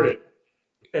started,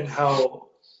 and how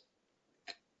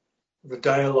the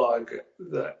dialogue,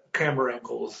 the camera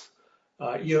angles,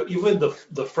 even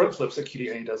the front flips that Cutie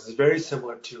Honey does is very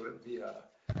similar to the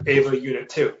Ava Unit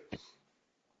 2.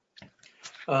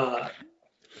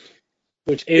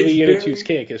 Which Ava Unit 2's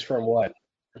kick is from what?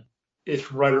 It's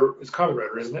Kamen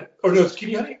Rider, isn't it? Oh no, it's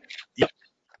Cutie Honey? Yep.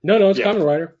 No, it's Kamen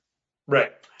Rider.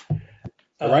 Right.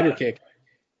 A rider kick.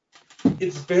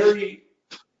 It's very.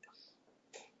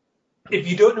 If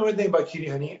you don't know anything about Cutie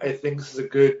Honey, I think this is a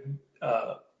good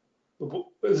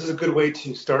way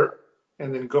to start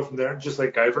and then go from there, just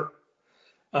like Guyver.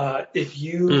 If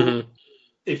you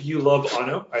love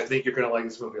Ano, I think you're gonna like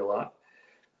this movie a lot.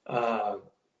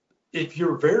 If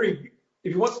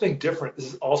you want something different,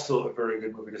 this is also a very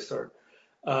good movie to start.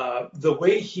 The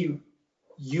way he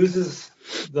uses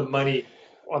the money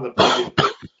on the budget,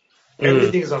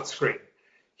 everything is on screen.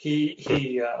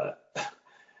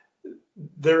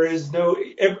 There is no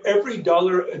every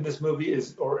dollar in this movie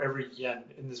or every yen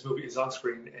in this movie is on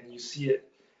screen, and you see it.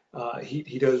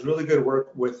 He does really good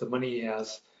work with the money he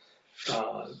has.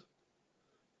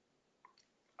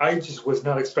 I just was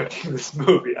not expecting this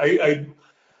movie.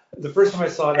 The first time I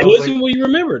saw it, it wasn't what you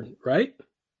remembered, right?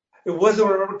 It wasn't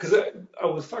what I remember, because I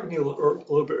was talking to you a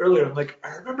little bit earlier. I'm like,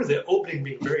 I remember the opening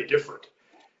being very different,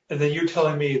 and then you're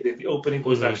telling me that the opening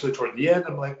was actually toward the end.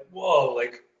 I'm like, whoa,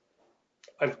 like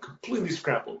I've completely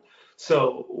scrambled.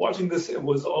 So watching this, it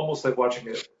was almost like watching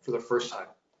it for the first time.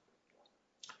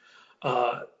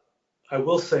 I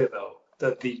will say though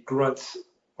that the grunts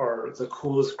are the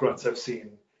coolest grunts I've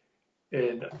seen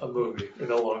in a movie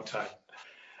in a long time.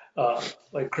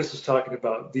 Like Chris was talking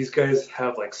about, these guys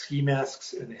have like ski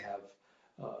masks, and they have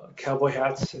cowboy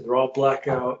hats, and they're all black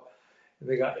out, and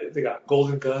they got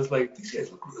golden guns. Like, these guys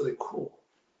look really cool.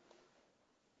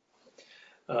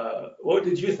 What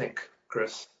did you think,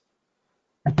 Chris?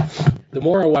 The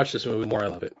more I watch this movie, the more I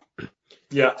love it.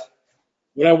 Yeah.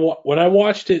 When I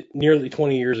watched it nearly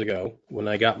 20 years ago, when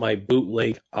I got my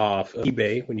bootleg off of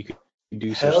eBay, when you could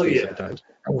do such things sometimes.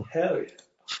 Hell yeah.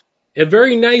 A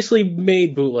very nicely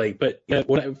made bootleg, but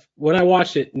when I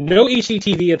watched it, no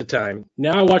HDTV at the time.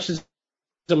 Now I watch this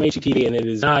on HDTV, and it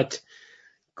is not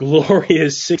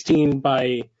glorious 16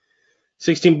 by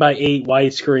 8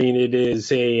 widescreen.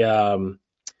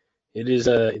 It's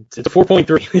a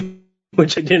 4.3,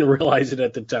 which I didn't realize it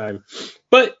at the time,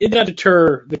 but it did not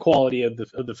deter the quality of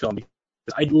the film.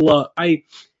 When I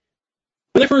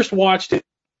first watched it,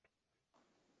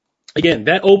 again,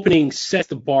 that opening sets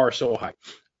the bar so high.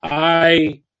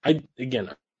 I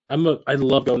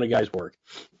love Going to Guy's work.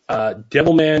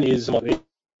 Devilman is amongst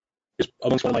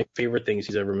one of my favorite things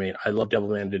he's ever made. I love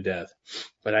Devilman to death,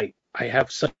 but I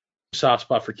have such a soft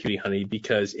spot for Cutie Honey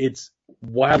because it's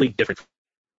wildly different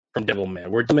from Devilman,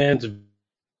 where Devilman's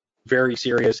very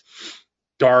serious,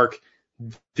 dark.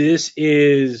 This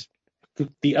is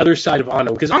the other side of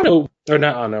Ano, because the other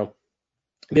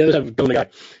side of Going to Guy.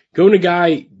 Going to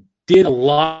Guy did a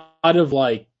lot of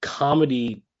like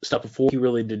comedy stuff before he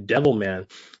really did Devilman,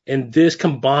 and this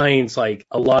combines like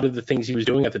a lot of the things he was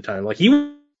doing at the time. Like he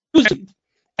was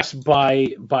asked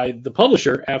by the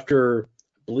publisher after,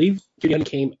 I believe, Cutie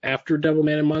came after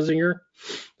Devilman and Mazinger.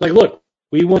 Like, look,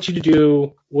 we want you to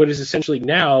do what is essentially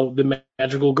now the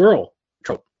magical girl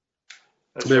trope.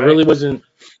 There really wasn't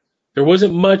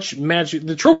much magic.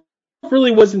 The trope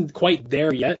really wasn't quite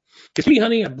there yet. Because Cutie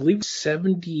Honey, I believe,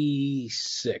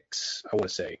 76, I want to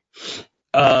say.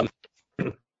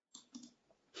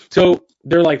 So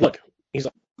they're like, look, he's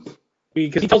like,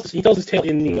 because he tells his tale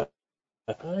in the,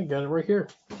 I got it right here,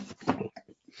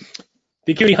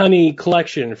 the Cutie Honey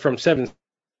collection from Seven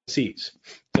Seas.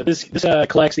 So this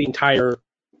collects the entire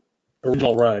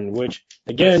original run, which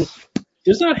again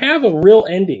does not have a real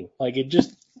ending. Like, it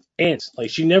just ends. Like,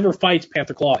 she never fights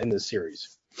Panther Claw in this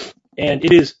series, and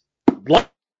it is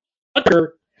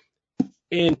larger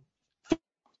and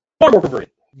far more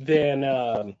perverted than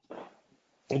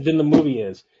the movie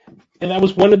is. And that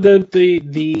was one of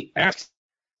the acts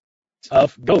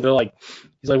of Go. They're like,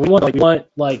 he's like, we want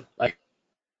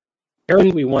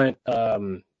heroin, we want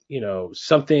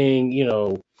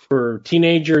something for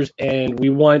teenagers, and we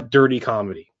want dirty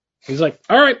comedy. He's like,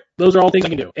 all right, those are all things I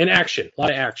can do. And action, a lot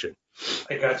of action.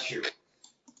 I got you.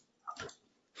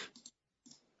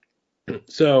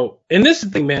 So, and this is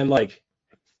the thing, man, like,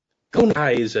 Go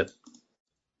Nagai is a,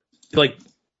 like,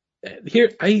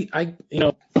 here, and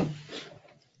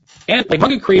like,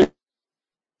 manga creators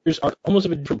are almost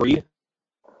of a different breed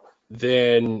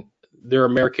than their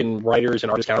American writers and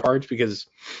artist counterparts, because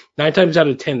 9 times out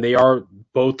of 10 they are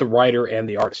both the writer and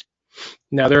the artist.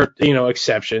 Now there are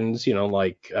exceptions,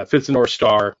 like Fifth and North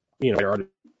Star, their artist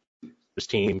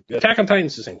team. Attack on Titan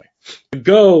is the same way.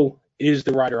 Go is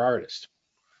the writer artist,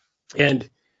 and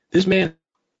this man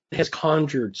has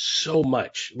conjured so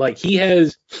much. Like,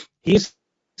 he's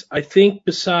I think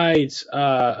besides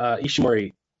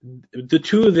Ishimori, the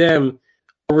two of them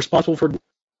are responsible for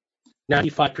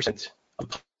 95%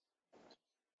 of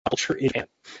culture in Japan.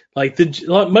 Like,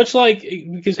 much like,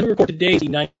 because we record today is the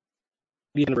 90th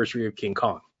anniversary of King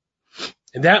Kong,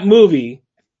 and that movie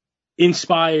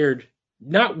inspired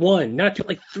not one, not two,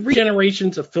 like 3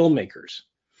 generations of filmmakers.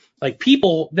 Like,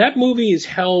 that movie is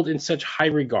held in such high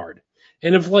regard.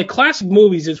 And of like classic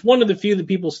movies, it's one of the few that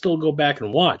people still go back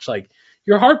and watch. Like,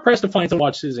 you're hard pressed to find someone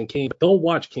watch Citizen Kane, but they'll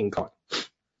watch King Kong.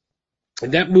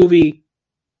 And that movie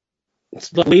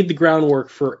laid the groundwork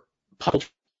for pop culture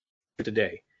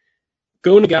today.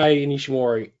 Go Nagai and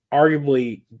Ishimori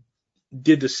arguably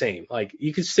did the same. Like,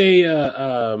 you could say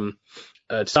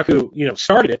Saku,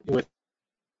 started it with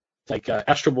like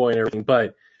Astro Boy and everything,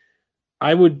 but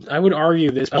I would argue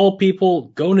this. All people,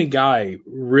 Go Nagai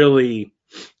really,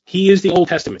 he is the Old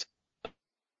Testament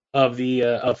of the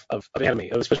of anime,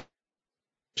 especially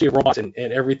robots and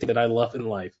everything that I love in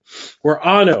life. Where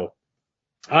Anno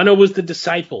was the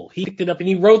disciple. He picked it up and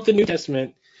he wrote the New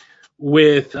Testament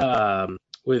with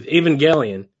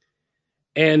Evangelion.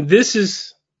 And this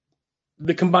is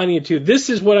the combining of two. This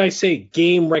is what I say,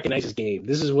 game recognizes game.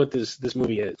 This is what this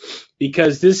movie is.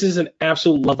 Because this is an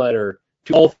absolute love letter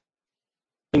to all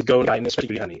things Go Nagai, and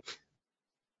especially Honey.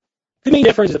 The main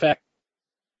difference is the fact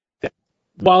that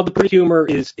while the pretty humor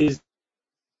is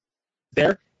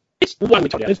there, it's widely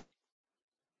taught. It's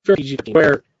very PG-13,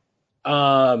 where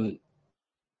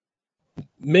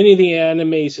many of the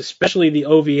animes, especially the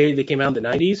OVA that came out in the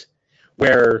 90s,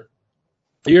 where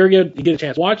you get a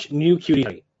chance, watch New Cutie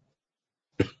Honey,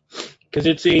 because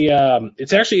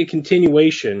it's actually a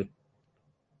continuation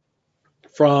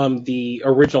from the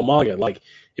original manga. Like,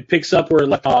 it picks up where it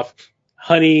left off.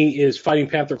 Honey is fighting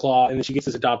Panther Claw, and then she gets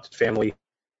this adopted family.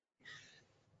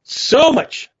 So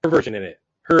much perversion in it.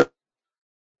 Her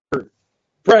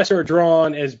breasts are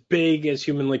drawn as big as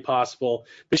humanly possible,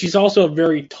 but she's also a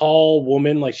very tall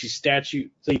woman. Like, she's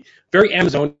like, very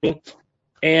Amazonian,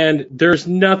 and there's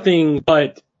nothing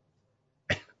but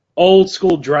old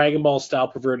school Dragon Ball style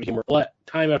perverted humor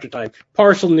time after time.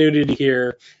 Partial nudity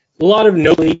here, a lot of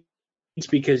no leads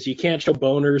because you can't show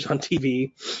boners on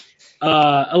TV.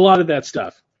 A lot of that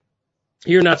stuff.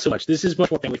 Here, not so much. This is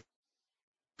much more family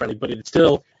friendly, but it's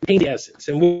still pain the essence,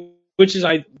 and which is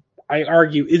I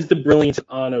argue is the brilliance of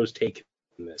Anno's take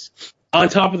on this. On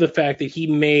top of the fact that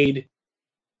he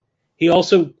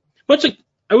also, much like,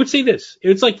 I would say this,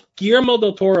 it's like Guillermo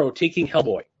del Toro taking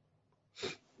Hellboy,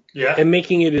 and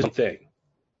making it his own thing.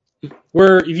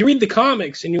 Where if you read the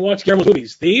comics and you watch Guillermo's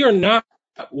movies, they are not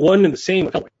one and the same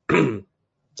with Hellboy.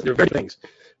 They're very things.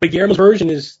 But Guillermo's version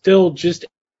is still just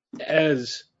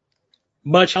as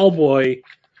much Hellboy,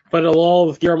 but all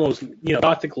of Guillermo's,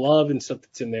 gothic love and stuff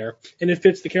that's in there, and it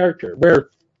fits the character. Where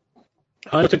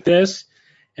Anno took this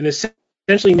and essentially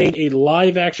essentially made a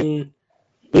live-action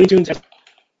Looney Tunes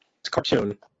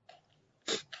cartoon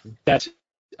that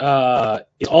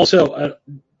is also a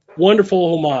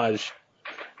wonderful homage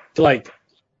to like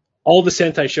all the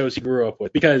Sentai shows he grew up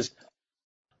with, because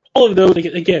all of those,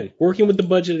 again, working with the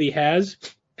budget that he has,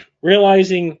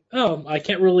 realizing, oh, I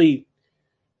can't really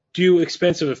do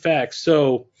expensive effects,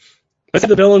 so let's have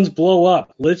the villains blow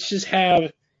up. Let's just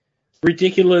have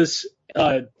ridiculous,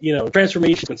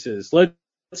 transformation sequences.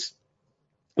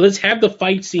 Let's have the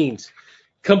fight scenes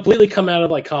completely come out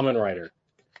of like Kamen Rider.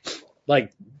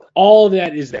 Like all of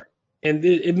that is there, and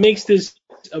it makes this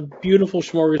a beautiful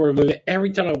smorgasbord movie.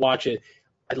 Every time I watch it,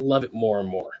 I love it more and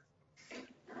more.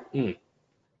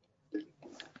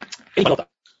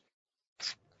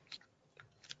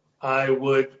 I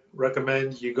would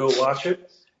recommend you go watch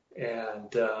it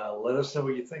and let us know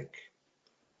what you think.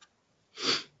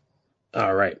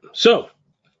 All right. So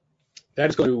that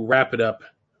is going to wrap it up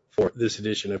for this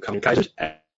edition of Kamen Kaizers.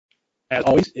 As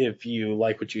always, if you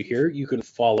like what you hear, you can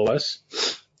follow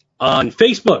us on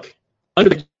Facebook under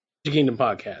the Kaiju Kingdom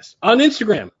Podcast, on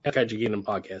Instagram at Kaiju Kingdom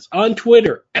Podcast, on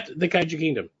Twitter at the Kaiju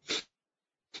Kingdom.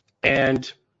 And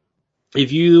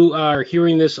if you are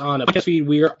hearing this on a podcast feed,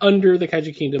 we are under the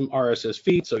Kaiju Kingdom RSS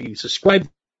feed, so you subscribe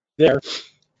there.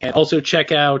 And also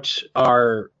check out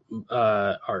our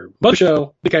mother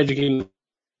show, the Kaiju Kingdom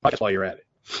Podcast, while you're at it.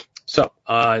 So,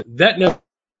 on that note,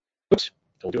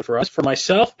 don't do it for us. For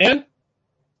myself and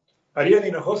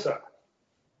Ariane Hosa.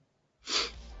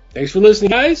 Thanks for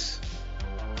listening, guys.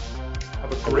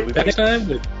 Have a great We'll be back next time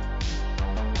with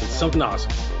something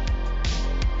awesome.